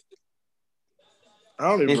 hun. I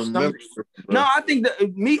don't even remember. No, I think I think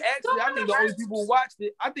the only people who watched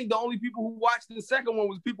it, I think the only people who watched the second one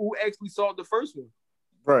was people who actually saw the first one.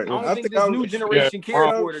 Right. I don't think this new generation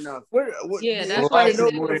cares for it enough. Yeah, that's why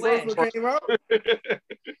anybody know when the first one came out?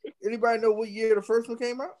 Anybody know what year the first one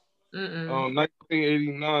came out?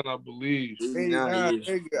 1989, I believe. 89.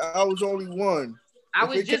 I was only one. I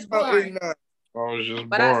was just born.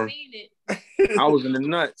 But I seen it. I was in the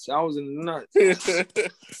nuts. My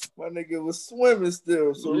nigga was swimming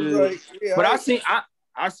still, so it was like, yeah. But I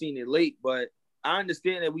seen it late, but I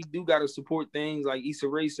understand that we do gotta support things like Issa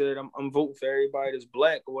Rae said. I'm voting for everybody that's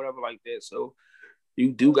black or whatever like that. So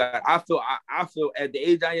you do got. I feel at the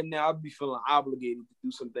age I am now, I'll be feeling obligated to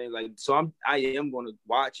do some things like. So I am gonna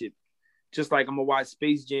watch it, just like I'm gonna watch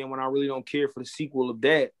Space Jam when I really don't care for the sequel of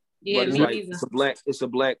that. Yeah, but it's me like either. it's a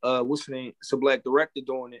black what's the name? It's a black director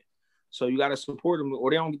doing it. So you gotta support them, or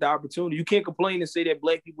they don't get the opportunity. You can't complain and say that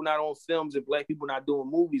black people not on films and black people not doing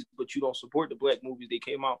movies, but you don't support the black movies they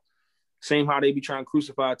came out. Same how they be trying to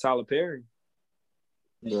crucify Tyler Perry.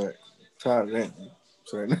 Right. Tyler.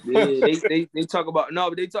 Yeah, they talk about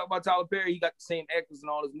but they talk about Tyler Perry. He got the same actors in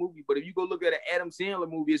all his movies. But if you go look at an Adam Sandler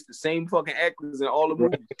movie, it's the same fucking actors in all the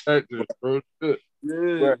movies. Actors, bro. Shit. Yeah,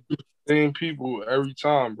 Right. Same people every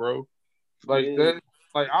time, bro. Like that.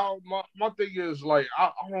 Like my thing is like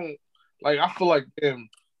I don't like. I feel like damn,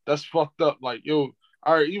 that's fucked up. Like yo,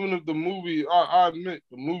 all right. Even if the movie, I admit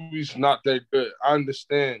the movie's not that good. I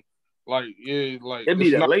understand. Like yeah, like it be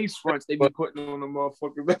the not, lace fronts they be putting on the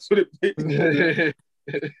motherfuckers. That's what it be.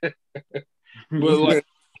 But like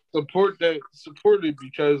support it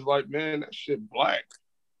because like man, that shit black.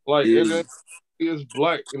 Like it is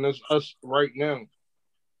black and it's us right now.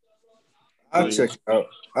 I'll check it out.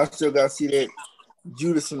 I still gotta see that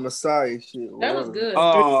Judas and Messiah shit. That was good.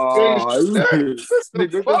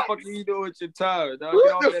 Nigga, what the fuck are you doing with your time, dog?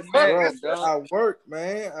 Get off that man, dog. I work,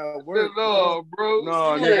 man. I work. No, bro. No,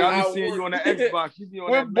 nigga, I be seeing you on the Xbox. You be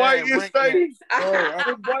on What that Biden man say?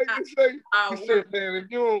 What Biden say? He said, man,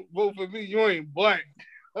 if you don't vote for me, you ain't black.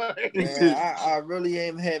 Man, I really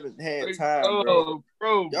haven't had time,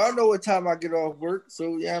 bro. Y'all know what time I get off work,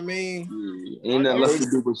 so yeah, I mean, ain't nothing left to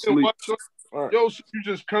do but sleep. Yo, so you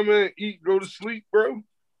just come in, eat, go to sleep, bro?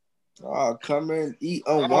 I'll come in, eat,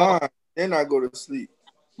 unwind, then I go to sleep.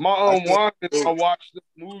 My unwind is I watch the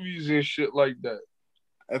movies and shit like that.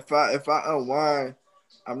 If I unwind,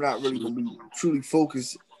 I'm not really gonna be truly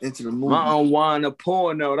focused into the movie. My unwind a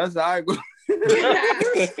porno. That's how I go.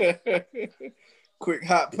 Quick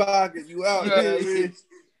hot pocket, you out there.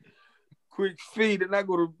 Quick feet, and I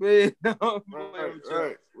go to bed.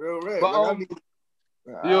 Right. Real right.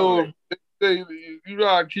 But, yo, you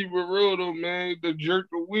gotta keep it real though, man. The jerk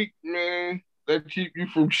of the week, man, that keep you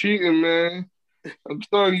from cheating, man. I'm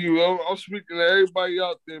telling you, I'm speaking to everybody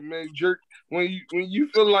out there, man. Jerk when you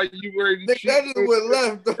feel like you ready to cheat. That is what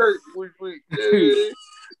left. Jerk week. Yeah.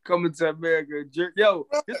 Coming to America, jerk. Yo,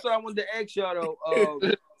 this is what I wanted to ask y'all though.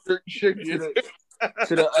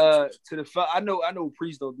 To the I know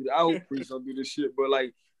priests don't do that. I hope priests don't do this shit. But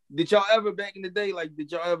like, did y'all ever back in the day, like,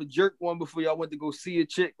 did y'all ever jerk one before y'all went to go see a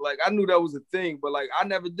chick? Like, I knew that was a thing, but like, I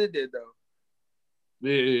never did that though.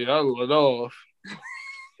 Yeah, I let off.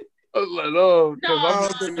 Because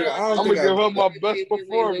I'm gonna give her my best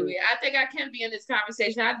performance. Wait. I think I can be in this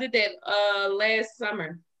conversation. I did that last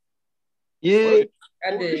summer. Yeah,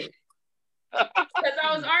 I did. Because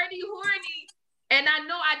I was already horny, and I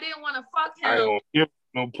know I didn't want to fuck him. I don't give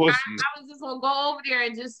no pussy. I was just gonna go over there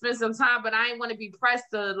and just spend some time, but I didn't want to be pressed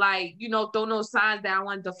to like, throw no signs that I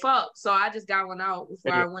wanted to fuck. So I just got one out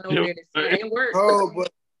before I went over there to see it. It worked. Oh,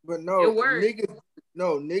 but no, it worked.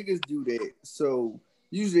 Niggas do that. So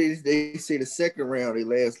usually they say the second round they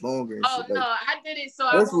last longer. And oh shit no, like I did it so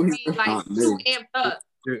I won't be like too amped up.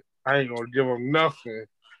 I ain't gonna give them nothing.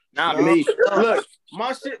 Not me. Look,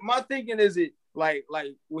 my thinking is it like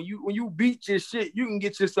when you beat your shit, you can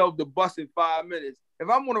get yourself to bust in 5 minutes. If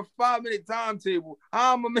I'm on a 5-minute timetable,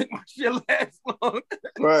 how I'm gonna make my shit last long?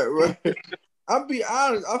 Right. I'll be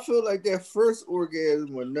honest. I feel like that first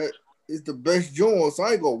orgasm when that is the best joint, so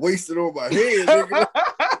I ain't gonna waste it on my head. Nigga.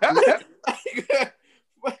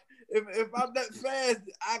 if I'm that fast,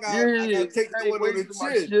 I gotta take that one on the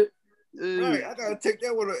chin. Right, I gotta take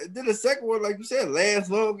that one. Then the second one, like you said, lasts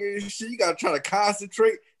longer and shit. You gotta try to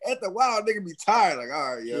concentrate. After a while, nigga be tired. Like,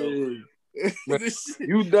 all right, yo,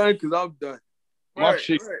 you done? Cause I'm done. My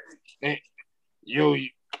shit, yo,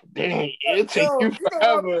 dang, it take you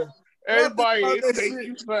forever. Everybody, it take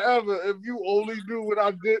you forever if you only do what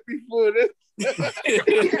I did before this.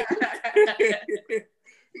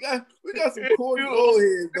 we got some corny old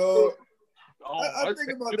heads, dog. I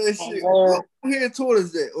think about that shit. Who here told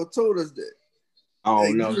us that? I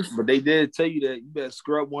don't know, but they did tell you that you better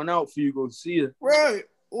scrub one out before you go see her. Right.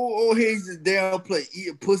 Old heads just downplay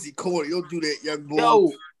eating pussy corny. Don't do that, young boy.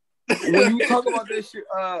 Yo, when you talk about that shit,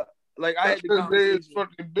 like I had the conversation. There's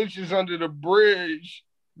fucking bitches under the bridge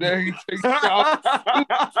that he takes out.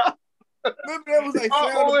 Remember that was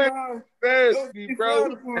like nasty,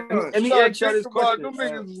 bro. And he asked y'all this question. Them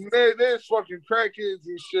niggas, they're fucking crackheads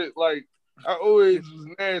and shit. Like, I always was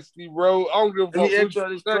nasty, bro. I don't give a fuck. Let me ask y'all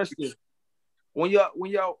this question. When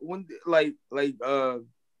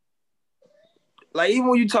like even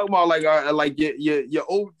when you talk about like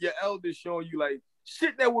your elders showing you like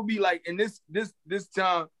shit that would be like in this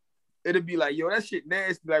time, it'd be like, yo, that shit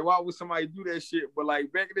nasty. Like, why would somebody do that shit? But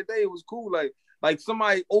like back in the day, it was cool. Like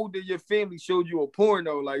somebody older in your family showed you a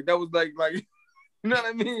porno. Like that was like you know what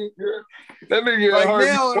I mean? Yeah. That nigga like hard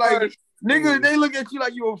now, like niggas, they look at you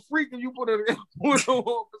like you a freak and you put a porno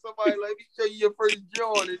on for somebody. Like, me show you your first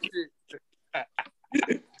jaw and shit.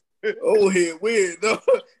 Oh, head weird though.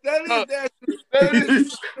 That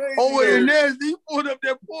is crazy. Oh, and nasty. He pulled up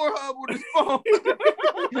that Pornhub with his phone.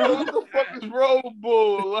 What the fuck is wrong,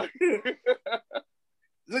 bull? Like,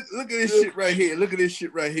 look at this shit right here. Look at this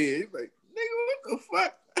shit right here. He's like, nigga, what the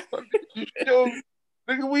fuck? Yo,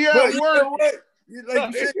 nigga, we at But work. you know what?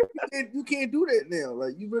 Like you said, you can't do that now.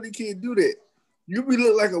 Like you really can't do that. You be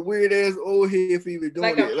look like a weird ass old head for even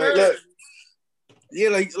doing Like it. Like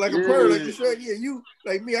a perv, like you said. Yeah, you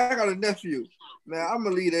like me. I got a nephew. Now I'm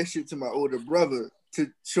gonna leave that shit to my older brother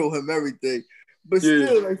to show him everything. But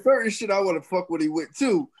still, like certain shit, I want to fuck what he with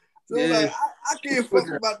too. So like, I can't fuck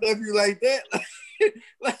with my nephew like that.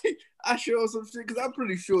 Like I show him some shit because I'm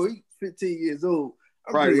pretty sure he's 15 years old.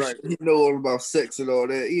 I'm pretty sure he know all about sex and all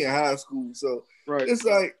that. He in high school, so it's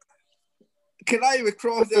like, can I even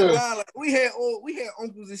cross that line? Like we had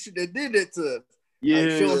uncles and shit that did that to us. Yeah,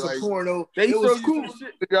 like, show us a porno. They it was cool.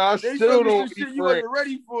 Shit. I they still don't shit you wasn't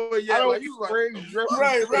ready for it yet. I don't like, you like,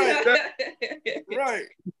 right. Right.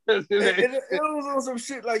 And it was on some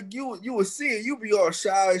shit like you would see it, you be all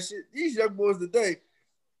shy and shit. These young boys today,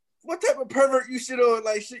 what type of pervert you shit on?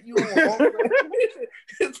 Like shit you on?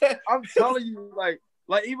 I'm telling you, like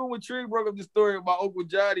even when Trey broke up the story about Uncle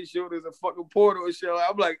Johnny showed us a fucking portal and shit, like,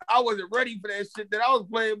 I'm like, I wasn't ready for that shit. That I was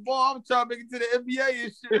playing ball. I'm trying to make it to the NBA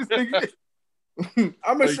and shit.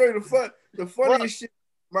 I'm gonna show you the funniest shit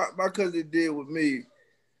my cousin did with me.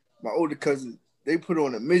 My older cousin, they put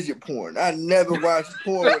on a midget porn. I never watched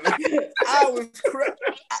porn. I was crazy.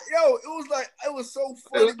 Yo, it was so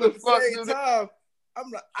funny, but at the same time, I'm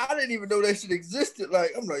like, I didn't even know that shit existed.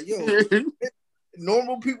 Like, I'm like, yo,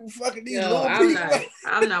 normal people fucking these normal people.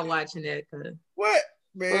 I'm not watching that. What,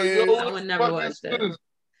 man? I would never watch that.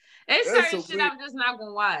 It's certain shit I'm just not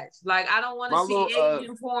gonna watch. Like, I don't want to see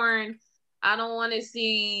Asian porn. I don't want to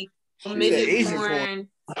see midget porn.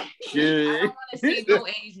 I don't want to see no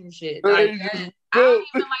Asian shit. Like that. I don't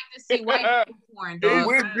even like to see white people porn, dog.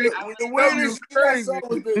 The weirdest shit I saw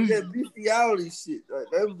was that bestiality shit. Like,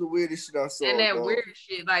 that was the weirdest shit I saw. And that weird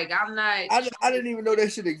shit. Like, I'm not. I didn't even know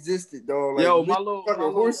that shit existed, dog. Like, yo,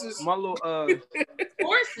 horses. My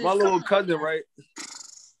little cousin, right?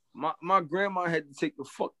 My grandma had to take the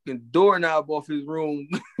fucking doorknob off his room.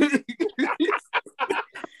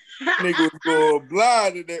 Nigga was going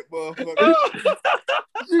blind in that motherfucker.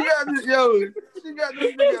 She got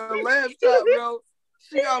this nigga a laptop, bro.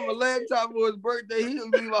 She got him a laptop for his birthday. He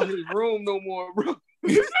don't leave out his room no more, bro.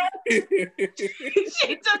 She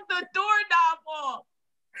took the doorknob off.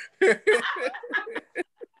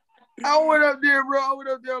 I went up there, bro.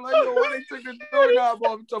 Like, yo, why they took the doorknob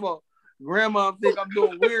off? I'm talking about, grandma think I'm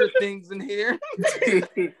doing weird things in here.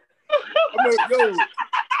 I'm like, yo.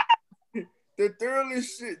 The thrilling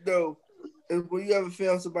shit though is when you ever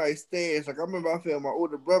found somebody's stash. Like I remember I found my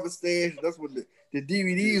older brother's stash. That's when the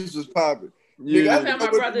DVDs was popping. Yeah, I found my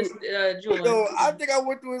brother's joint. So I think I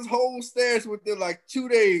went through his whole stash within like 2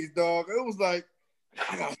 days, dog. It was like,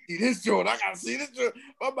 I gotta see this joint.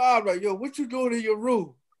 My mom like, yo, what you doing in your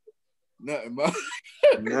room? Nothing, man.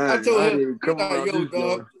 I told him, he like, yo,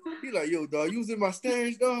 dog. He like, yo, dog, you was in my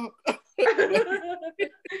stash, dog.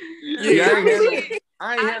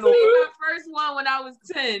 I seen my first one when I was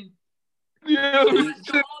 10. Yeah,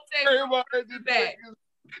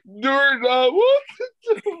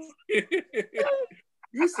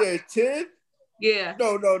 you said 10? Yeah.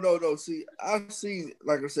 No. See, I've seen,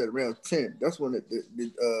 like I said, around 10. That's when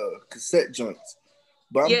the cassette joints.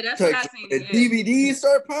 But that's what I seen. The DVDs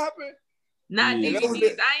start popping. Not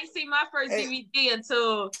DVDs. I ain't seen my first DVD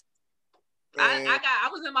until I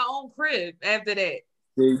was in my own crib after that.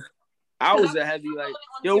 I was a heavy like,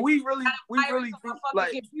 yo, we really do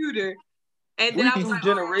like computer, and then I was like,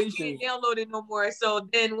 generations. I can't download it no more. So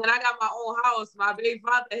then when I got my own house, my baby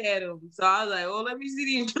father had them. So I was like, well, let me see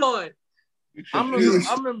these joints. I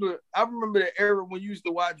remember the era when you used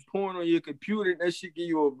to watch porn on your computer and that shit give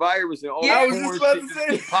you a virus and all that porn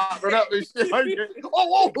shit popping up and shit.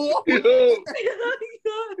 Oh.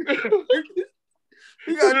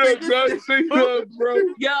 You gotta take this, bro.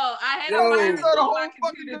 Yo, I had a virus on my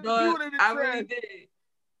computer, dog. I really did.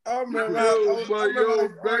 I remember I was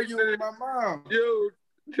arguing with my mom. Yo,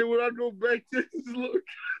 Then when I go back to this look,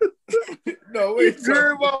 No, wait.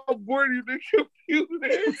 grandma boarding the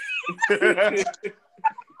computer.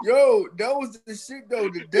 Yo, that was the shit though.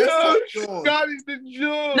 The desktop Yo, joint. Scotty the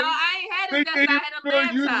Jones. No, I ain't had a desktop. I had a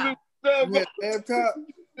laptop. You had laptop?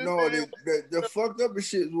 No, the fucked up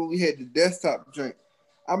shit is when we had the desktop joint.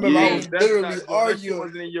 I remember I was literally arguing. That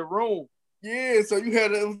shit was in your room. Yeah, so you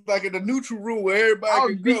had it was like in the neutral room where everybody I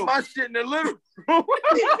was could beat go. my shit in the living room.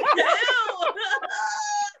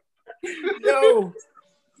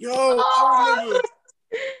 Yo,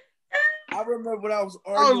 I remember when I was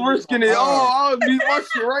I arguing. was risking it all. I was beat my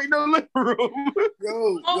shit right in the living room.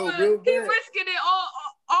 Yo, He real bad. risking it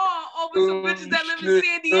all over some bitches that live in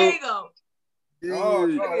San Diego. Oh,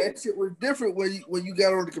 no, that shit was different when you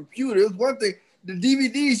got on the computer. It was one thing. The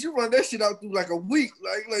DVDs, you run that shit out through like a week.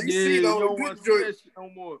 Like you see it on the good joint. That shit no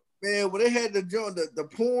more. Man, when they had the joint, the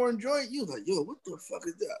porn joint, you was like, yo, what the fuck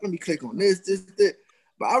is that? Let me click on this, that.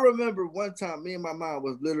 But I remember one time me and my mom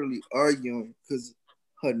was literally arguing because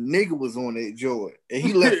her nigga was on that joint and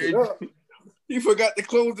he left it up. He forgot to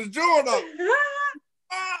close the joint up.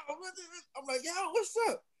 I'm like, yo, what's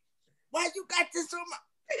up? Why you got this on my...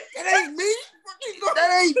 That ain't me.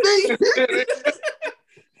 That ain't me.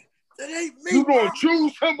 That ain't me. You gonna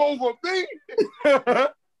choose him over me? Yo,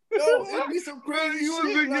 it be some crazy You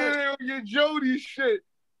shit. was like, on your Jody shit.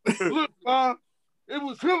 Look, it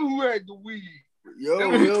was him who had the weed. Yo,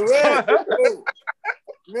 real rap. Yo.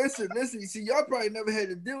 Listen. You see, y'all probably never had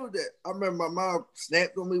to deal with that. I remember my mom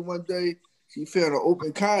snapped on me one day. She found an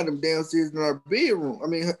open condom downstairs in our bedroom. I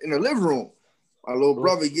mean, in the living room. My little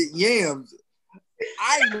brother getting yams.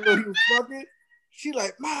 I didn't know he was fucking. She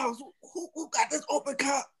like, Miles, who got this open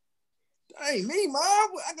condom? That ain't me, Mom.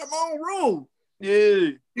 I got my own room.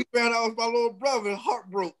 Yeah. You found out it was my little brother. Heart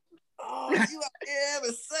broke. Oh, you out there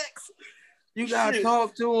having sex? You gotta Shit.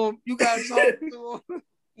 talk to him. You gotta talk to him.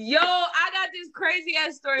 Yo, I got this crazy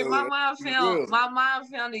ass story. My mom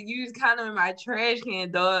found a used condom in my trash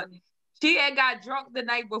can, dog. She had got drunk the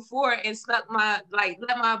night before and let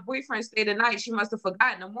my boyfriend stay the night. She must have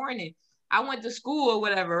forgotten in the morning. I went to school or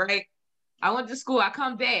whatever, right? I went to school. I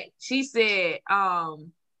come back. She said, I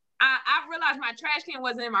realized my trash can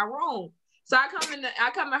wasn't in my room. So I come in her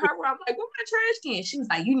room. I'm like, where's my trash can? She was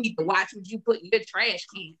like, you need to watch what you put in your trash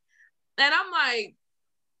can. And I'm like,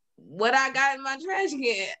 what I got in my trash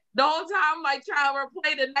can? The whole time I'm like trying to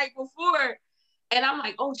replay the night before. And I'm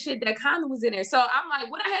like, oh shit, that condom was in there. So I'm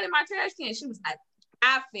like, what I had in my trash can? She was like,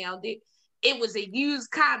 I found it. It was a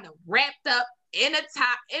used condom wrapped up in a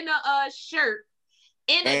shirt,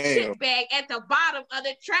 in a chip bag at the bottom of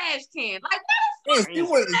the trash can. Like, what the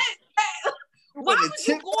fuck is that? Why would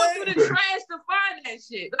you go through the trash to find that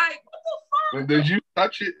shit? Like, what the fuck? And did you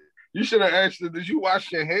touch it? You should have asked her, did you wash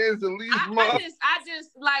your hands and leave, Mom? I just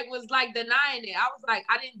was denying it. I was like,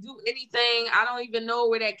 I didn't do anything. I don't even know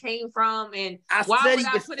where that came from. And why would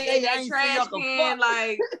I put it in that trash can?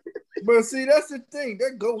 Like, but see, that's the thing.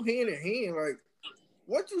 That go hand in hand. Like,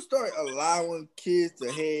 once you start allowing kids to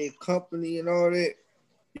have company and all that,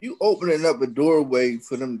 you opening up a doorway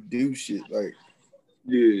for them to do shit. Like,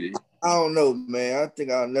 yeah. I don't know, man. I think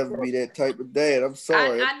I'll never be that type of dad. I'm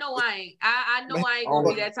sorry. I know I ain't. I know I ain't gonna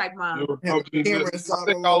be that type of mom. Because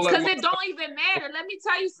it don't even matter. Let me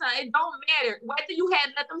tell you something. It don't matter whether you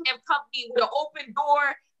let them have company with an open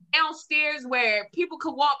door downstairs where people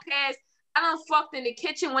could walk past. I done fucked in the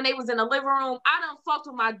kitchen when they was in the living room. I done fucked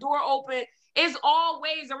with my door open. It's all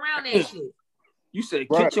ways around that shit. You said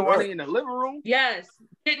kitchen while they in the living room? Yes.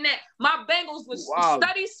 Getting that. My Bengals was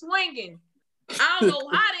steady swinging. I don't know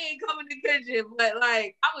how they ain't coming to the kitchen, but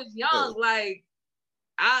like I was young, like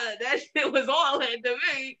that shit was all that to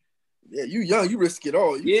me. Yeah, you young, you risk it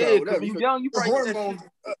all. You you young, you probably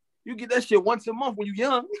get that shit once a month when you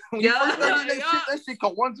young. When you first start getting that shit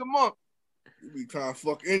come once a month. You be trying to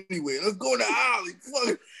fuck anyway. Let's go to Ollie.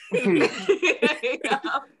 Fuck.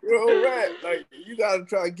 You're right. Like you gotta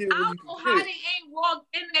try to get it. I don't know how they ain't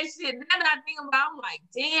walked in that shit. Now that I think about it, I'm like,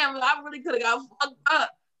 damn, I really could have got fucked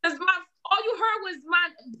up. Cause all you heard was my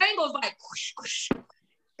Bengals like whoosh, whoosh.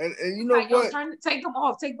 And you know like, what? Take them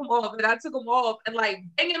off. And I took them off and like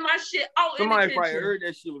banging my shit out. Somebody probably heard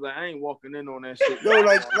that shit was like, I ain't walking in on that shit. Yo,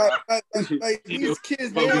 like these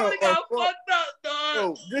kids now got fucked up, dog.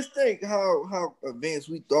 Yo, just think how advanced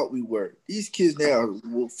we thought we were. These kids now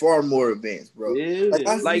are far more advanced, bro. Yeah,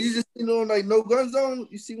 like you just like No Gun Zone.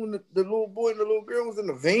 You see when the little boy and the little girl was in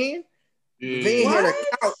the van. The van had a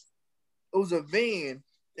couch. It was a van.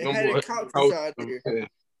 They had a couch inside there,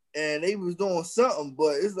 and they was doing something.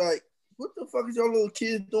 But it's like, what the fuck is y'all little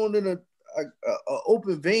kids doing in a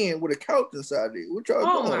open van with a couch inside there? What y'all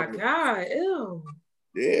doing? Oh my god, ew!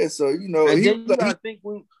 Yeah, so you know, And he then you like, gotta think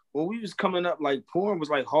when we was coming up, like porn was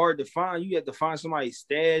like hard to find. You had to find somebody's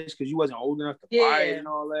stash because you wasn't old enough to buy it and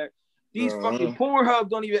all that. These fucking Pornhub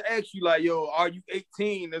don't even ask you like, yo, are you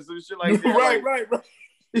 18 or some shit like that. right.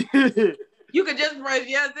 You could just press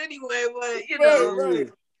yes anyway, but you know.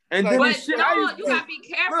 Right. And then But the shit you gotta be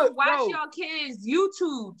careful. Watch your kids'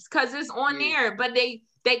 YouTubes because it's on there, but they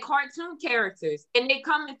cartoon characters and they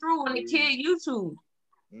coming through on the kid YouTube.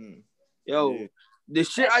 Yo, the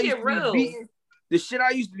shit I used to be beating, the shit I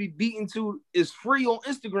used to be beating to is free on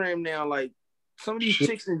Instagram now. Like some of these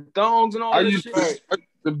chicks in thongs and all that shit. I used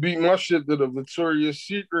to beat my shit to the Victoria's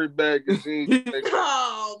Secret magazine.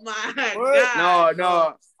 Oh my god!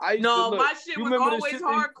 No. My shit was always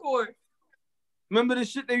hardcore. Remember the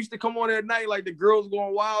shit they used to come on at night, like the girls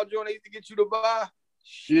going wild, Joe, they used to get you to buy?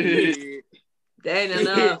 Shit. That ain't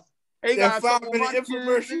enough. Hey, got a couple of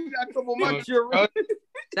my children.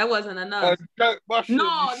 That wasn't enough. No,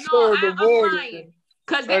 I'm lying.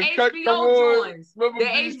 Because the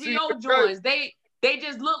HBO joints, they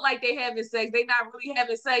just look like they having sex. They not really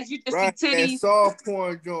having sex. You just see titties. And soft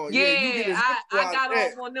porn joint. Yeah, I got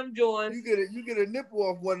off on them joints. You get a nipple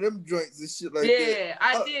off one of them joints and shit like that.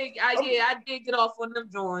 Yeah, I did get off on them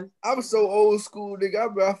joints. I'm so old school, nigga.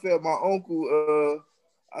 I found my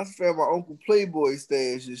uncle Playboy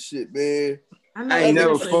stash and shit, man. I ain't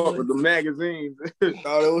never fucked with the magazines. No,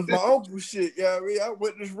 that was my uncle shit. You know what I mean? I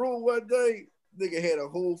went in this room one day, nigga had a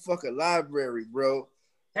whole fucking library, bro.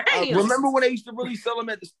 Remember when they used to really sell them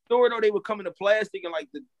at the store? Though they would come in the plastic and like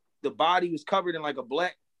the body was covered in like a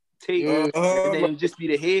black tape, and then it would just be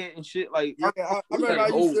the head and shit. Like, I remember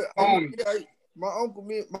my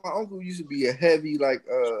uncle used to be a heavy like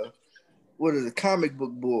comic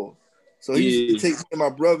book boy. So he used to take me and my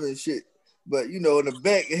brother and shit. But you know, in the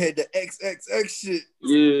back it had the XXX shit.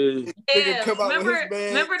 Yeah.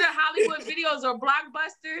 Remember the Hollywood videos or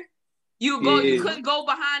Blockbuster? You couldn't go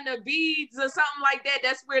behind the beads or something like that.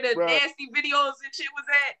 That's where the nasty videos and shit was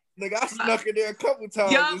at. Nigga, I snuck in there a couple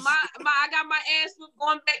times. Yeah, I got my ass whipped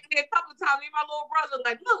going back there a couple times. Me and my little brother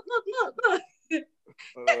like, look.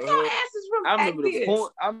 That's your asses from I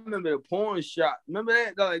remember the porn shop. Remember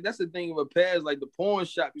that? Like that's the thing of a past. Like the porn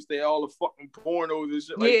shop used to have all the fucking pornos and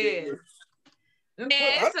shit like that. Man,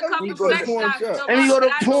 it's a couple sex shops. And you go to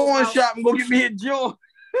the porn shop and go get me a joint.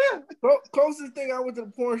 Closest thing I went to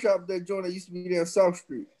the porn shop, that joint that used to be there on South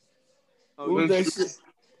Street. What was that shit?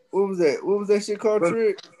 What was that shit called,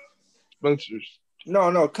 Trick? Spencer's.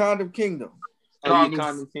 No, Condom Kingdom.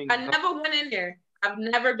 Condom Kingdom. I never went in there. I've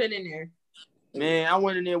never been in there. Man, I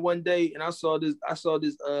went in there one day and I saw this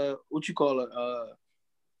what you call it?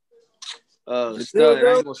 Stud.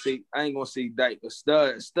 I ain't gonna say dyke, but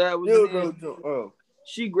stud was there.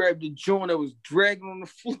 She grabbed the joint that was dragging on the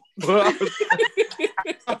floor.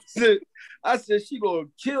 I said she gonna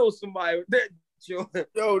kill somebody with that joint.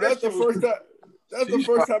 Yo, that's the first time. That's the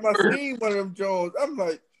first time I seen one of them joints. I'm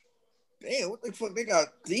like, damn, what the fuck they got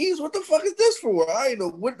these? What the fuck is this for? I ain't know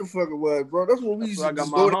what the fuck it was, bro. That's what we used to got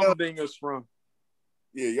my humdingers from.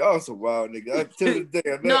 Yeah, y'all some wild nigga. Till this day,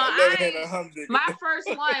 I never had a humdinger. My first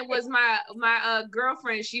one was my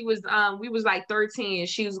girlfriend. She was we was like 13.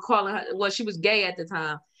 She was calling her. Well, she was gay at the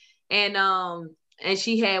time, and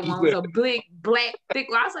she had one with a big black thick.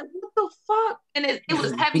 I was like, what the fuck? And it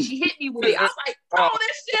was heavy. She hit me with it. I was like, oh,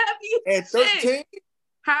 that shit heavy. At 13?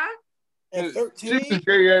 Huh? At 13? She was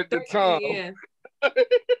gay at the time. Yeah.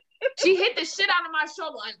 She hit the shit out of my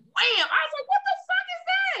shoulder like wham. I was like, what the fuck is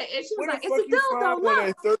that? And she was like, it's a dildo. Look.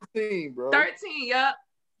 At 13, bro. 13, yep.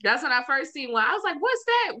 That's when I first seen one. I was like, what's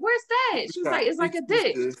that? Where's that? She was like, it's like a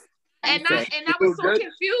dick. And I was so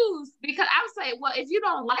confused because I was like, well, if you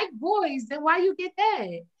don't like boys, then why you get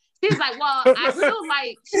that? She was like, well, I still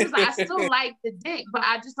like the dick, but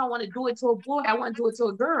I just don't want to do it to a boy. I want to do it to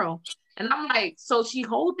a girl. And I'm like, so she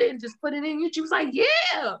hold it and just put it in you? She was like,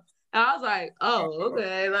 yeah. And I was like, oh,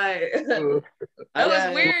 okay. Like, that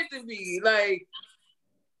was weird to me. Like,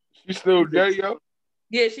 she still gay, yo?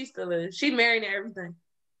 Yeah, she still is. She married and everything.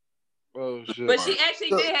 Oh, shit. But she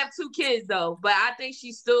actually did have 2 kids, though. But I think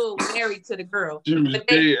she's still married to the girl. She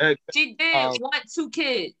did want 2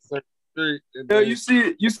 kids. Yo, you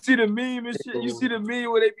see the meme and shit. You see the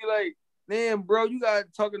meme where they be like, damn, bro, you got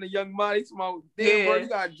talking to Young Monty. Bro, you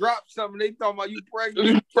got to drop something. They talking about you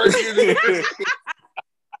pregnant.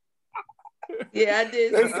 Yeah, I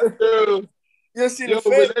did. You see the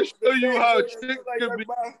face, they show you how chicks can be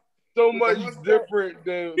so much different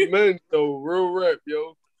than men, though. Real rap,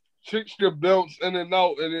 yo. Chicks get belts in and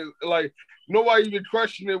out, and it like nobody even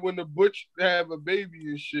question it when the butch have a baby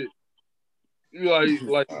and shit. You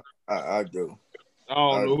like I do. I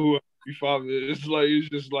don't know who your father is. It's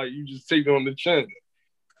just like you just take it on the chin.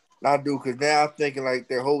 I do, because now I'm thinking like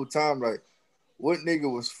that whole time, like, what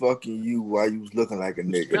nigga was fucking you while you was looking like a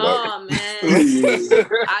nigga? No, like, man.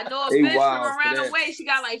 I know a They bitch from wild for around the that. way. She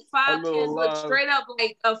got like 5 I know kids, a look lot. straight up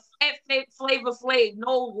like a Flavor Flav,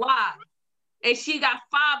 no lie. And she got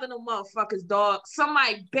 5 of them motherfuckers, dog.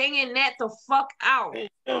 Somebody banging that the fuck out.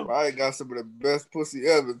 I got some of the best pussy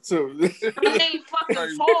ever too. Her name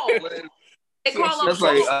fucking Paul. They call him That's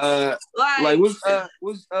Paul. like what's they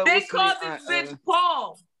what's call her this name? bitch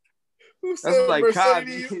Paul. Who That's said like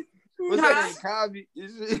Mercedes? Cosby. What's her name? Cosby.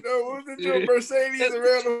 No, what's it your Mercedes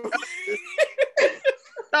around the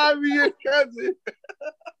Cosby, your cousin.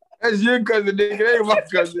 That's your cousin, nigga. That ain't my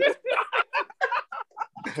cousin.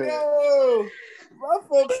 Yo, my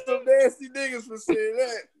folks some nasty niggas for saying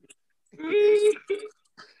that.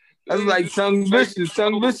 That's like Tongue Vicious.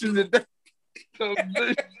 Tongue Vicious is that. Tongue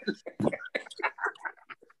Vicious.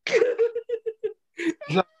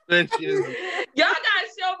 Y'all gotta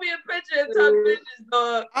show me a picture of Tongue Vicious,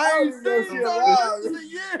 dog. I ain't seen Tongue Vicious in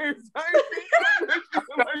years. I ain't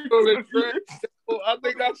seen I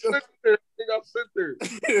think I sent her.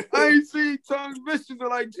 I ain't seen Tongue Vicious in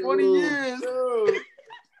like 20 years. Oh,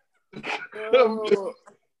 I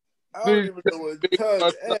don't even know what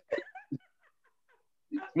Tongue is.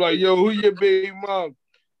 Like, yo, who your baby mom?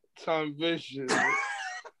 Tongue Vicious.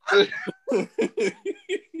 Like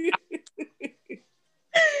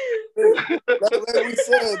we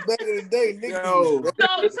said back in the day, niggas. Yo. So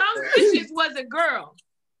Tongue Vicious was a girl.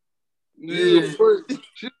 Yeah.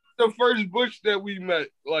 She's the first Bush that we met.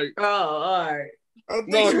 Like, Oh, all right. I think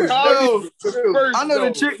no, she was Cosby young, was the too. first. I know though.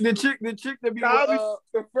 the chick that be Cosby was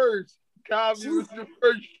the first. Cosby was the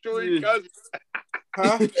first joint cousin.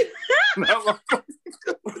 Huh?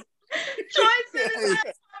 Troy said it's not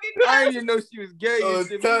fucking I didn't even know she was gay. and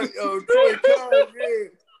shit. Troy Cobb, yeah.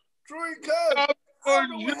 Troy Cobb. Oh,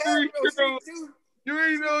 you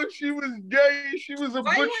ain't know she was gay. She was a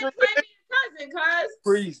Why you butcher. ain't claiming your cousin, cuz?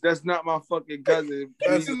 Priest, that's not my fucking cousin.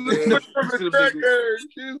 That's Priest,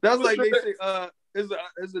 the that's like they say.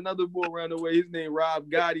 There's another boy around the way. His name Rob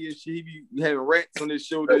Gotti and shit. He be having rats on his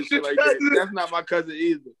shoulder and shit like that. That's not my cousin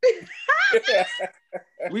either.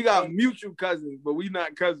 We got mutual cousins, but we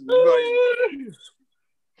not cousins. You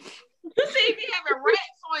see me having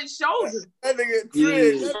rats on his shoulder. That nigga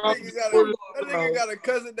Trent, that nigga got a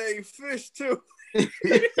cousin named Fish too.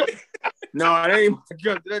 No, that ain't my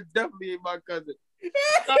cousin. That definitely ain't my cousin.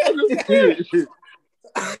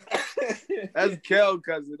 That's Kel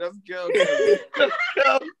cousin. That's Kel cousin.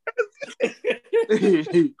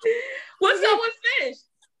 What's up with Fish?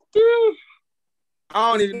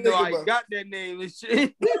 I don't even know how he got that name and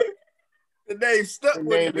shit. The name stuck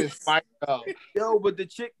with me. Yo, but the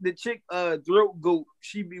chick, Throat Goat,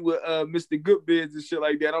 she be with Mr. Goodbeards and shit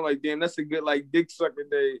like that. I'm like, damn, that's a good like dick sucker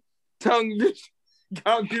name. Tongue Vicious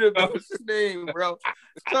gotta be the best name, bro.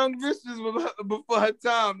 Tongue Vicious was before her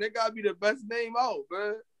time. That gotta be the best name out,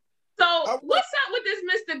 man. So what's up with this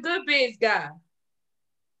Mr. Goodbids guy?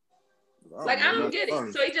 Like I don't get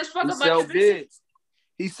it. So he just fuck a bunch of bitches.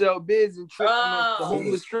 He sell bids and trip on the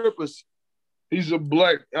homeless strippers. He's a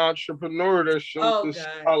black entrepreneur that shows this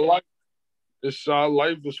our life. This our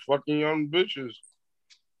life is fucking young bitches.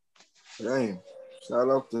 Damn. Shout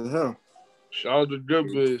out to him. Shout out to Good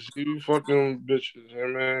Biz. You fucking bitches, yeah,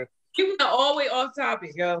 man. You went all the way off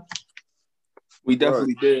topic, yo. We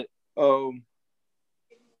definitely did. What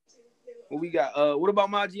we got? What about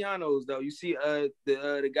Maggiano's though? You see,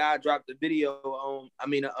 the guy dropped the video.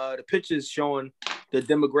 The pictures showing the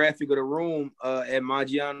demographic of the room at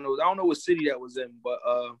Maggiano's. I don't know what city that was in, but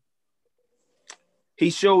he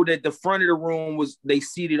showed that the front of the room they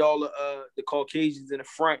seated all the Caucasians in the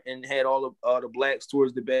front and had all of the blacks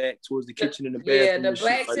towards the back, towards the kitchen and the bathroom. Yeah, the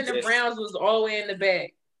blacks and the browns was all the way in the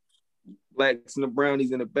back. Blacks and the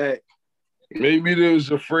brownies in the back. Maybe they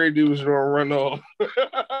was afraid they was gonna run off. I'm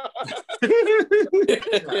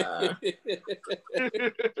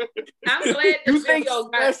glad this video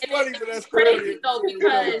got. That's funny, but that's crazy though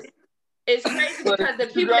because it's crazy because the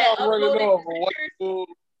people that uploaded the pictures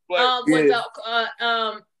was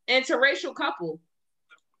a interracial couple.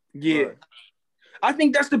 Yeah. I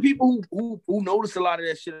think that's the people who notice a lot of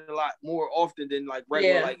that shit a lot more often than like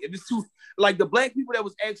regular. Yeah. Like if it's too like the black people that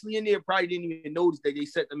was actually in there probably didn't even notice that they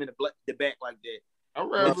set them in the back like that. I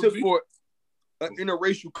rather for an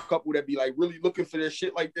interracial couple that be like really looking for their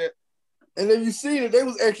shit like that. And then you see that they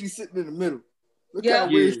was actually sitting in the middle. Look Yeah.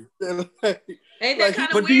 how weird. Ain't that kind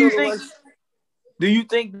of but weird? Do you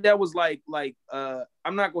think that was like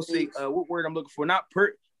I'm not gonna say what word I'm looking for, not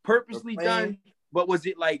purposely done, but was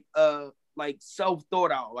it like self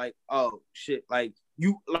thought out, like, oh shit, like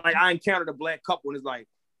you like I encountered a black couple and it's like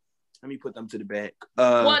Let me put them to the back.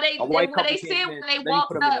 Well, a white couple they came said in. when they Let me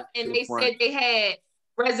walked put them up to and the they front. said they had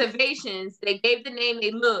reservations, they gave the name,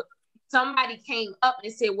 they looked. Somebody came up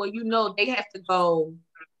and said, well, you know, they have to go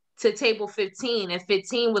to table 15, and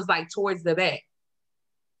 15 was like towards the back.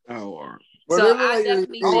 Oh, all right. But So they look I like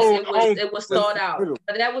definitely I think it was thought out. middle.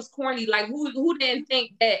 But that was corny. Like who didn't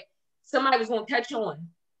think that somebody was gonna catch on?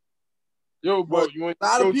 Yo, But but you ain't a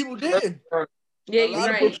lot go of to people the did. restaurant. Yeah, A you're lot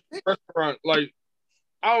of right. people Restaurant, like,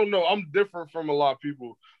 I don't know. I'm different from a lot of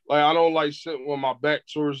people. Like, I don't like sitting with my back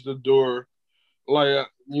towards the door. Like,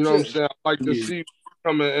 you know what I'm saying? I like to see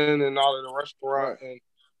coming in and out of the restaurant, and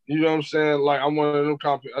you know what I'm saying? Like, I'm one of them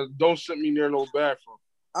don't sit me near no bathroom.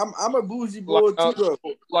 I'm a bougie boy Like, too,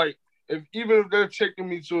 though. like, even if they're taking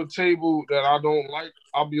me to a table that I don't like,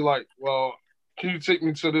 I'll be like, well, can you take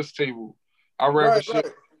me to this table? I'd rather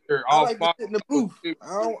sit here. I like to sit in the booth. I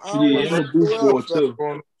don't Yeah, I'm a booth boy too.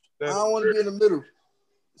 I don't want to be in the middle.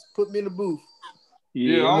 Just put me in the booth.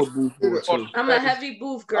 Yeah, I'm a booth boy too. I'm a heavy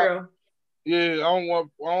booth girl. I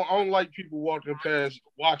don't like people walking past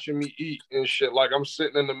watching me eat and shit. Like, I'm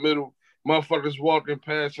sitting in the middle, motherfuckers walking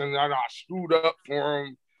past, and I got screwed up for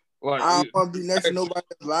them. Like, I don't want to be next to nobody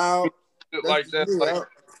that's loud. Like that. Me, like,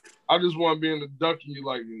 I just want to be in the ducky,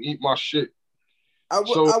 like, and eat my shit. I'm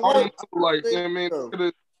like, you know what I mean?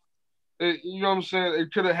 You know what I'm saying?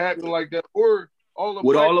 It could have happened like that, or all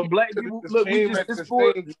the black people. Look, we just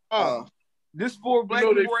this for black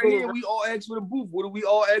people right here. We all asked for the booth. What do we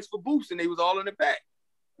all ask for booths? And they was all in the back.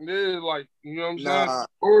 Yeah, like, you know what I'm saying?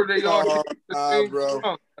 Or they all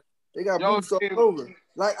bro. They got booths all over.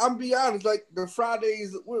 Like, I'm be honest, like the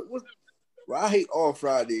Fridays. Well, I hate all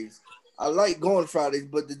Fridays. I like going Fridays,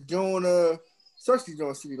 but the joint, especially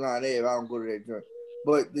joint City Line Ave, I don't go to that joint.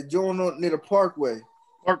 But the joint near the Parkway,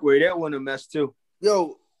 that one a mess too.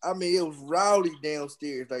 Yo, I mean, it was rowdy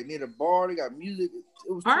downstairs, like near the bar. They got music.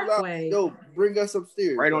 It was Parkway. too loud. Yo, bring us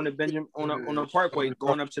upstairs. Right on the Benjamin on the Parkway,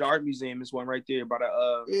 going up to the art museum. This one right there by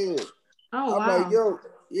the Yeah. Oh, I'm wow. like, yo,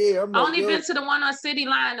 yeah. I'm I like, only been to the one on City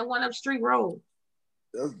Line, the one up Street Road.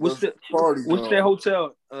 What's that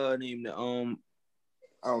hotel name?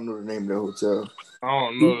 I don't know the name of the hotel. I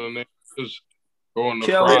don't know the name. Just going to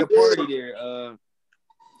the party there.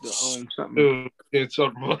 Something. Can't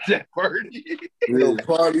talk about that party. No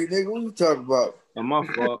party, nigga. What you talking about? My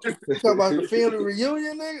fault. You talking about the family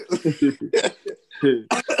reunion, nigga? You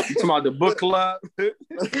talking about the book club?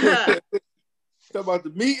 Talking about the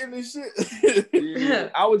meeting and shit? Yeah,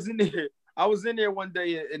 I was in there one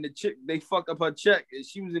day, and the chick, they fucked up her check, and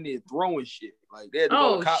she was in there throwing shit. Like, they had to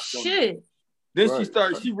call the cops on her. Then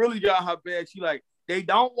she really got her bag. She like, they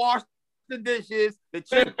don't wash the dishes. The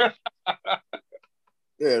chick.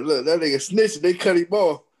 Yeah, look, that nigga snitching. They cut him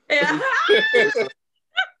off. Yeah. They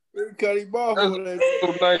cut him off. I already joined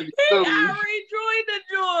the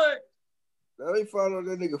joint. Now they found out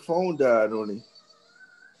that nigga phone died on him.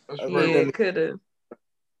 Yeah, could have.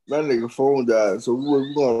 That nigga phone died. So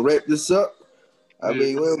we're gonna wrap this up. I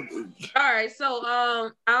mean, all right. So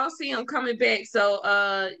I don't see him coming back.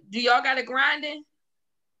 So do y'all got a grinding?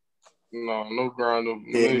 No grinding.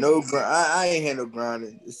 Yeah, no grind. I ain't had no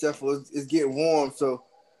grinding except for it's getting warm. So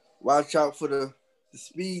watch out for the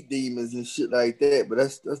speed demons and shit like that. But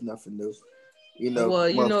that's nothing new. You know. Well,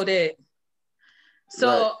 you know that. So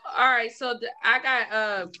all right. So I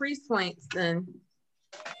got priest points then.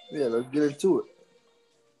 Yeah, let's get into it.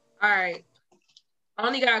 All right. I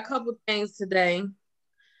only got a couple things today.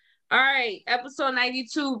 All right. Episode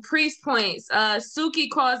 92, priest points. Suki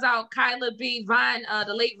calls out Kyla B. Vine,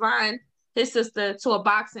 the late Vine, his sister, to a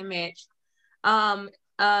boxing match.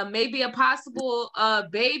 Maybe a possible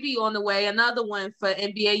baby on the way, another one for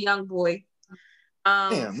NBA Youngboy.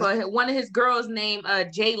 For one of his girls named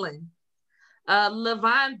Jalen.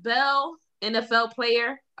 Levine Bell, NFL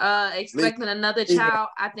player, expecting another child.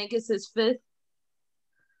 I think it's his 5th.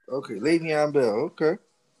 Okay, Le'Veon Bell. Okay.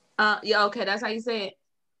 Yeah, okay, that's how you say it.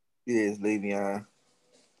 Yeah, it's Le'Veon.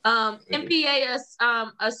 NBA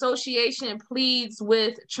Association pleads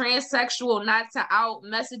with transsexual not to out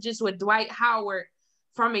messages with Dwight Howard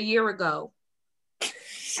from a year ago.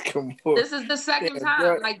 Come on. This is the second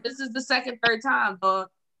time. Like, this is the third time, dog.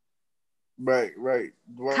 Right. Dwight.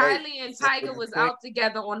 Kylie and Tiger was out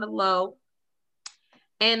together on the low.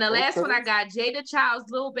 And the last one I got, Jada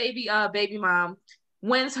Child's little baby mom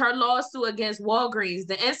wins her lawsuit against Walgreens.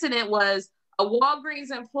 The incident was a Walgreens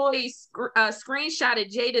employee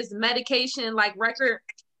screenshotted Jada's medication record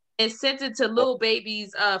and sent it to little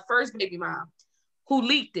baby's first baby mom, who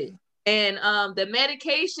leaked it. And the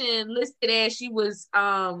medication listed as she was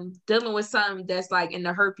dealing with something that's in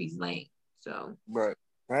the herpes lane. So right.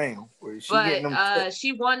 Damn.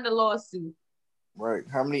 She won the lawsuit. Right.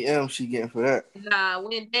 How many M's she getting for that? Nah,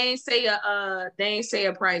 when they ain't say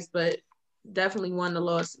a price, but definitely won the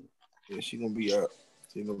lawsuit. Yeah, she gonna be up.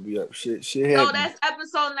 She gonna be up. Shit So happening. that's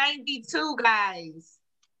episode 92, guys.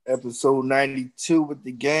 Episode 92 with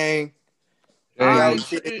the gang. All right,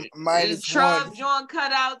 minus Trump one. joint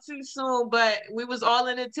cut out too soon, but we was all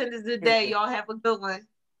in attendance today. Y'all have a good one.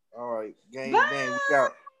 All right, gang, Bye. gang, we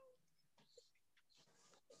out.